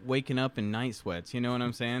to waking up in night sweats, you know what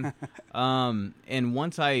I'm saying? And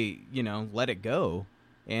once I, let it go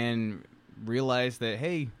and realize that,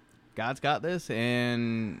 hey, God's got this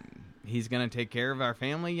and he's going to take care of our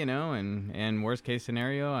family, and worst case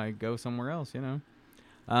scenario, I go somewhere else,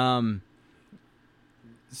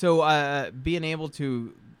 So being able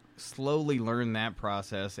to slowly learn that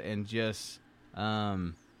process, and just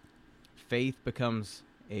faith becomes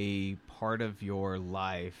a part of your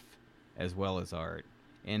life as well as art,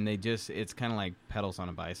 and it's kind of like pedals on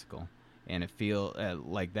a bicycle, and it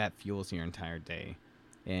like that fuels your entire day,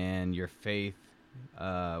 and your faith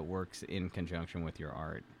works in conjunction with your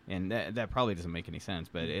art. And that probably doesn't make any sense,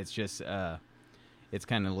 but it's just it's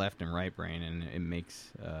kind of left and right brain, and it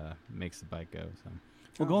makes the bike go. So.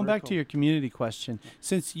 Well, going back to your community question,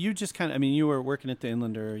 since you just kind of, I mean, you were working at the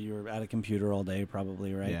Inlander, you were at a computer all day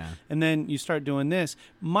probably, right? Yeah. And then you start doing this.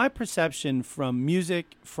 My perception from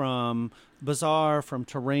music, from Bazaar, from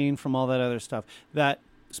terrain, from all that other stuff, that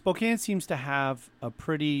Spokane seems to have a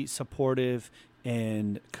pretty supportive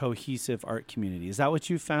and cohesive art community. Is that what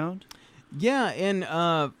you found? Yeah, and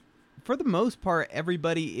for the most part,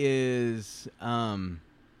 everybody is...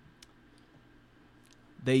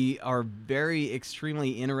 they are very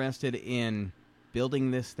extremely interested in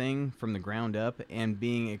building this thing from the ground up and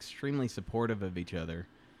being extremely supportive of each other.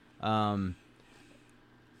 I've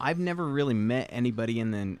never really met anybody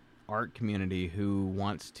in the art community who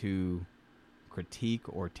wants to critique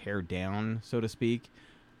or tear down, so to speak.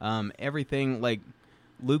 Everything, like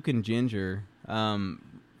Luke and Ginger,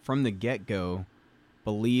 from the get-go,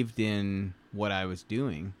 believed in what I was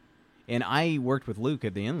doing. And I worked with Luke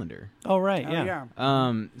at the Inlander. Oh, right, yeah.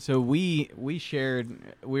 So we shared,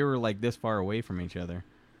 we were like this far away from each other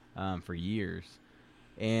for years.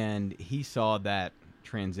 And he saw that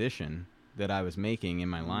transition that I was making in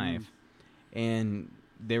my life. And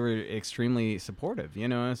they were extremely supportive. You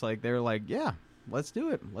know, it's like, they were like, yeah, let's do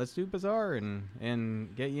it. Let's do Bazaar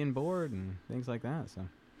and get you on board and things like that. So,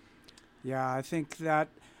 yeah, I think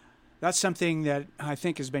that's something that I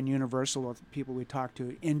think has been universal with people we talk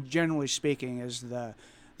to, in generally speaking, is the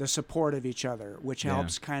support of each other, which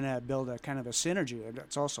helps kind of build a kind of a synergy. And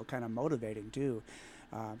it's also kind of motivating too.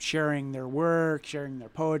 Sharing their work, sharing their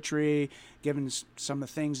poetry, giving some of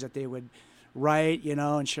the things that they would write, you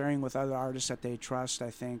know, and sharing with other artists that they trust. I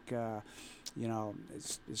think, you know,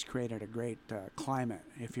 it's created a great climate.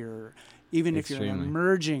 If you're an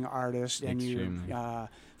emerging artist and you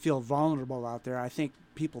feel vulnerable out there, I think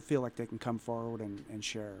people feel like they can come forward and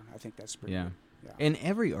share. I think that's pretty good. Yeah. And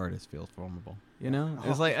every artist feels vulnerable, you know?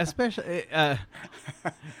 It's like, especially,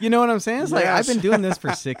 you know what I'm saying? It's like, I've been doing this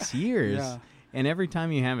for 6 years, and every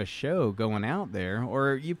time you have a show going out there,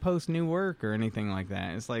 or you post new work or anything like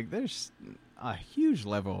that, it's like, there's a huge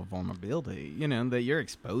level of vulnerability, you know, that you're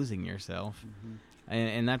exposing yourself.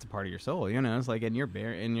 And that's a part of your soul, you know? It's like, and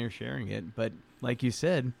you're sharing it. But like you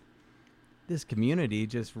said, this community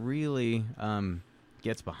just really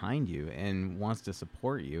gets behind you and wants to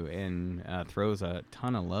support you and throws a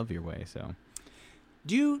ton of love your way. So,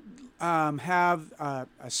 do you have a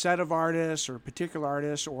set of artists or particular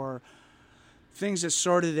artists or things that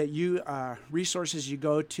sort of that you resources you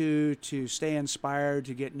go to stay inspired,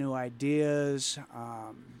 to get new ideas,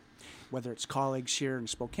 whether it's colleagues here in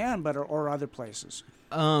Spokane, but or other places?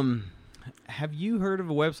 Have you heard of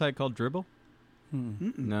a website called Dribbble?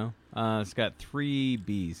 No. It's got 3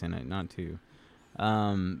 B's in it, not 2.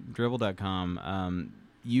 Dribbble.com.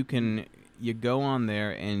 You go on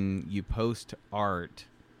there and you post art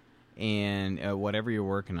and whatever you're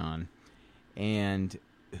working on, and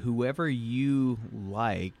whoever you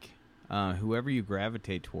like, whoever you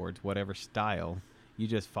gravitate towards, whatever style, you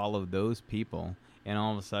just follow those people, and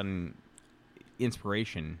all of a sudden,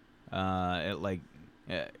 inspiration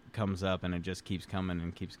comes up, and it just keeps coming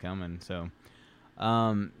and keeps coming. So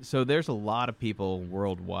there's a lot of people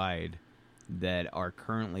worldwide that are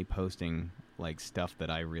currently posting like stuff that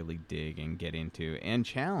I really dig and get into and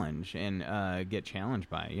challenge and get challenged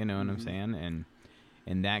by, you know what I'm saying?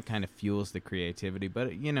 And that kind of fuels the creativity.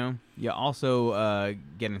 But, you know, you also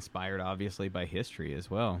get inspired, obviously, by history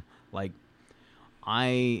as well. Like,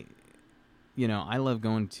 I love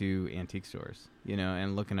going to antique stores, you know,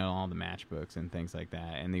 and looking at all the matchbooks and things like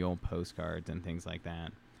that and the old postcards and things like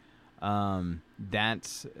that.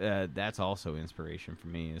 That's also inspiration for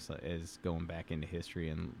me, is going back into history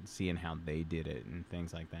and seeing how they did it and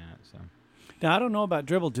things like that. So now, I don't know about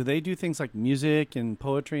Dribbble. Do they do things like music and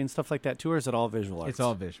poetry and stuff like that too, or is it all visual arts? It's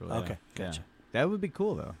all visual. Okay, gotcha. That would be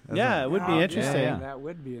cool, though. It would be interesting. Yeah, that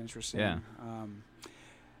would be interesting. Yeah.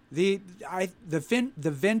 The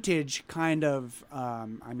vintage kind of,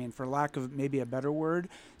 I mean, for lack of maybe a better word,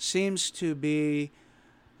 seems to be.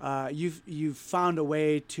 You've found a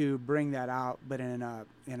way to bring that out, but in a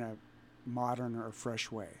modern or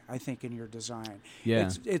fresh way. I think in your design,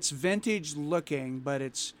 it's vintage looking, but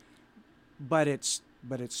it's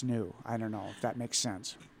new. I don't know if that makes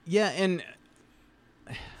sense. Yeah, and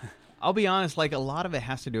I'll be honest, like a lot of it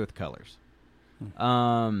has to do with colors.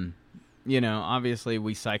 You know, obviously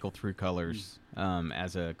we cycle through colors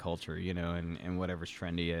as a culture, you know, and whatever's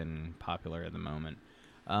trendy and popular at the moment.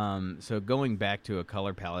 So going back to a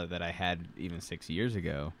color palette that I had even 6 years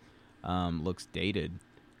ago looks dated,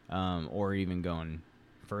 or even going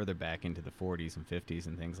further back into the 40s and 50s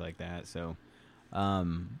and things like that. So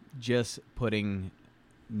just putting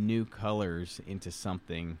new colors into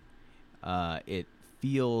something, it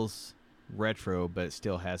feels retro, but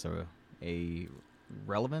still has a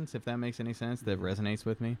relevance, if that makes any sense, that resonates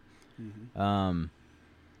with me. Mm-hmm.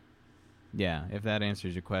 Yeah, if that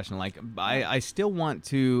answers your question. Like, I still want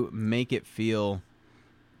to make it feel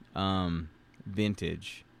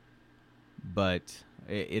vintage, but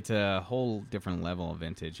it's a whole different level of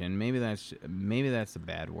vintage, and maybe that's a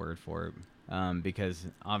bad word for it, because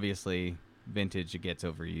obviously vintage, it gets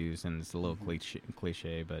overused and it's a little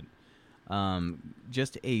cliche, but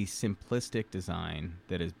just a simplistic design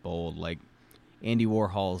that is bold, like Andy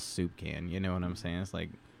Warhol's soup can. You know what I'm saying? It's like,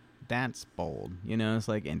 that's bold. You know, it's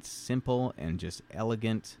like, and simple and just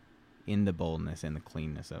elegant in the boldness and the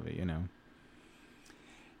cleanness of it, you know.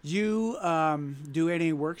 You do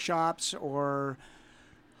any workshops or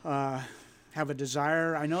have a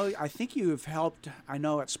desire? I think you've helped. I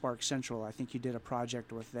know at Spark Central, I think you did a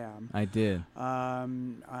project with them. I did.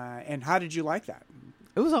 And how did you like that?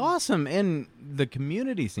 It was awesome, and the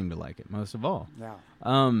community seemed to like it most of all. Yeah.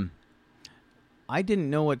 I didn't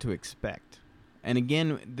know what to expect. And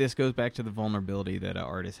again, this goes back to the vulnerability that an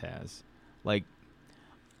artist has. Like,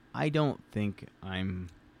 I don't think I'm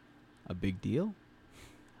a big deal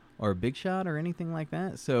or a big shot or anything like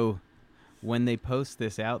that. So when they post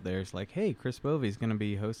this out there, it's like, hey, Chris Bovey's going to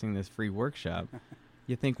be hosting this free workshop.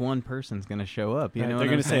 You think one person's going to show up. You know they're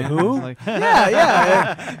going to say, who? Like,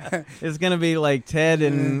 yeah. It's going to be like Ted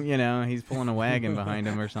and, you know, he's pulling a wagon behind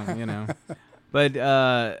him or something, you know. But,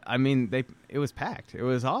 I mean, it was packed. It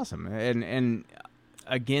was awesome. And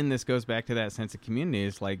again, this goes back to that sense of community.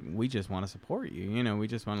 It's like, we just want to support you. You know, we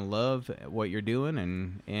just want to love what you're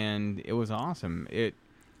doing. And it was awesome. It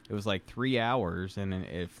was like 3 hours, and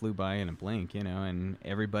it flew by in a blink, you know, and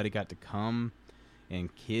everybody got to come,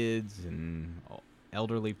 and kids and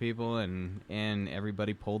elderly people, and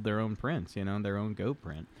everybody pulled their own prints, you know, their own goat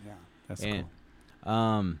print. Yeah, that's cool.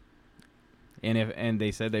 And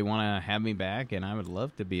they said they want to have me back, and I would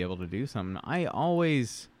love to be able to do something. I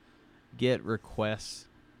always get requests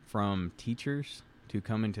from teachers to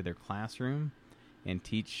come into their classroom and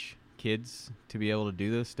teach kids to be able to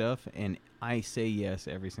do this stuff, and I say yes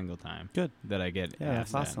every single time. Good. That I get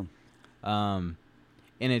that's asked awesome.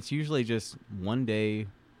 And it's usually just one day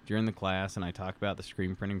during the class, and I talk about the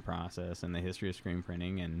screen printing process and the history of screen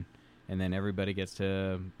printing, and then everybody gets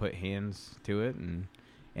to put hands to it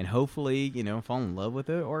and hopefully, you know, fall in love with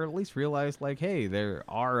it, or at least realize, like, hey, there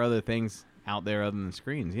are other things out there other than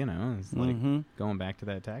screens, you know. It's like going back to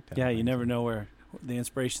that tactile. Yeah, thing. you never know where the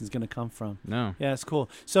inspiration is going to come from. No. Yeah, it's cool.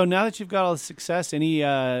 So now that you've got all the success, any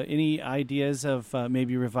ideas of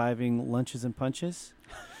maybe reviving Lunches and Punches?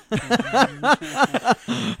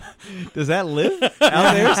 Does that live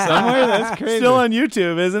out there somewhere? That's crazy. Still on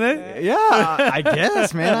YouTube, isn't it? Yeah, I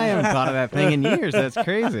guess, man. I haven't thought of that thing in years. That's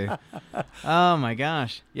crazy. Oh my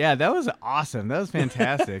gosh. Yeah, that was awesome. That was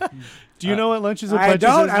fantastic. Do you know what Lunches and I Punches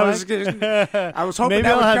don't. is? I was hoping maybe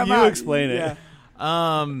that I'll would have come you out. explain it.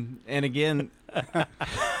 Yeah. And again,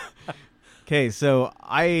 okay, so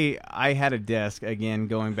I had a desk, again,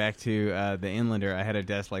 going back to the Inlander. I had a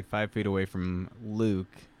desk like 5 feet away from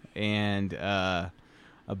Luke and a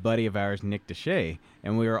buddy of ours, Nick Deshay,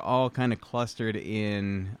 and we were all kind of clustered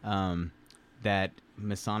in that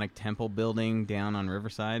Masonic Temple building down on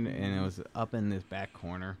Riverside, and it was up in this back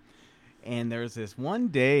corner. And there was this one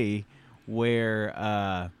day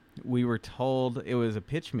where we were told, it was a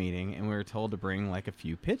pitch meeting, and we were told to bring like a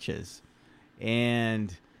few pitches.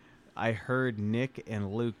 And I heard Nick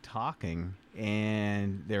and Luke talking,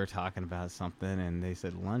 and they were talking about something, and they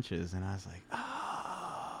said lunches, and I was like,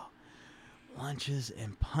 oh, Lunches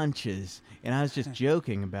and Punches. And I was just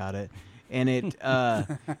joking about it. And it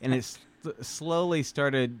slowly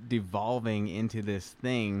started devolving into this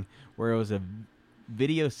thing where it was a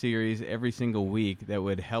video series every single week that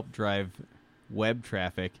would help drive web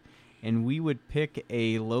traffic, and we would pick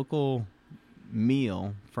a local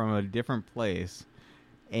meal from a different place,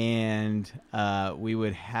 and we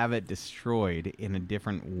would have it destroyed in a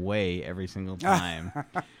different way every single time.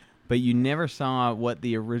 But you never saw what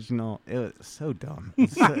the original... It was so dumb.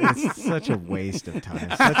 It's such a waste of time.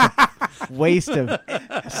 Such a waste of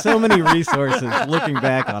so many resources looking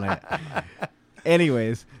back on it.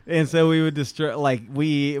 Anyways, and so we would destroy... Like,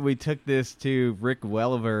 we took this to Rick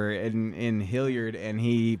Welliver in Hilliard, and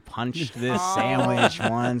he punched this sandwich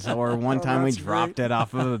once. Or one time we dropped it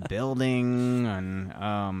off of a building. And,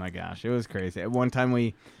 oh, my gosh, it was crazy. At one time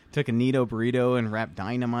we... took a Nito burrito and wrapped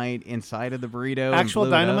dynamite inside of the burrito. Actual and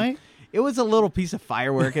blew it up. dynamite? It was a little piece of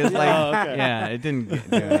firework. It was like, okay. yeah, it didn't do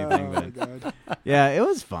anything, Oh, but God. yeah, it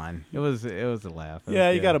was fun. It was a laugh. It Yeah,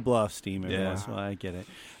 was you good. got to blow off steam every Yeah. once in a while. I get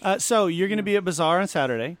it. So you're going to be at Bazaar on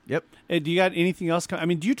Saturday. Yep. Do you got anything else? I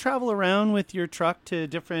mean, do you travel around with your truck to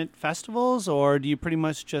different festivals, or do you pretty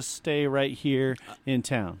much just stay right here in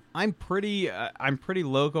town? I'm pretty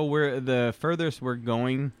local. Where the furthest we're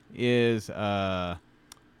going is Coeur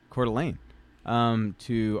d'Alene,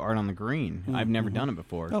 to Art on the Green. I've never done it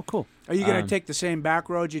before. Oh, cool. Are you going to take the same back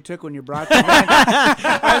road you took when you brought the van?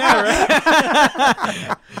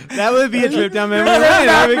 That would be a trip down memory lane.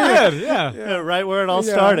 That'd be good. Yeah. Yeah, right where it all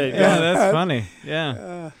Yeah. started. Yeah, that's funny.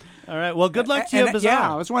 Yeah. All right. Well, good luck to you at Bazaar.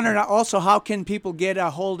 Yeah, I was wondering also, how can people get a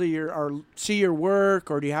hold of your or see your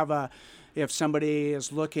work, or do you have if somebody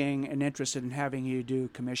is looking and interested in having you do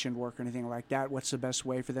commissioned work or anything like that, what's the best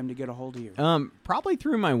way for them to get a hold of you? Probably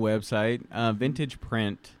through my website,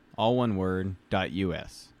 vintageprint, all one word,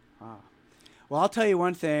 .us. Well, I'll tell you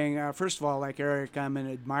one thing. First of all, like Eric, I'm an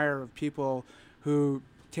admirer of people who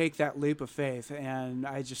take that leap of faith, and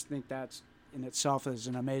I just think that's in itself is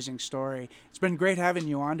an amazing story. It's been great having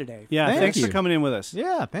you on today. Yeah, Thank thanks you. for coming in with us.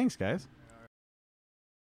 Yeah, thanks, guys.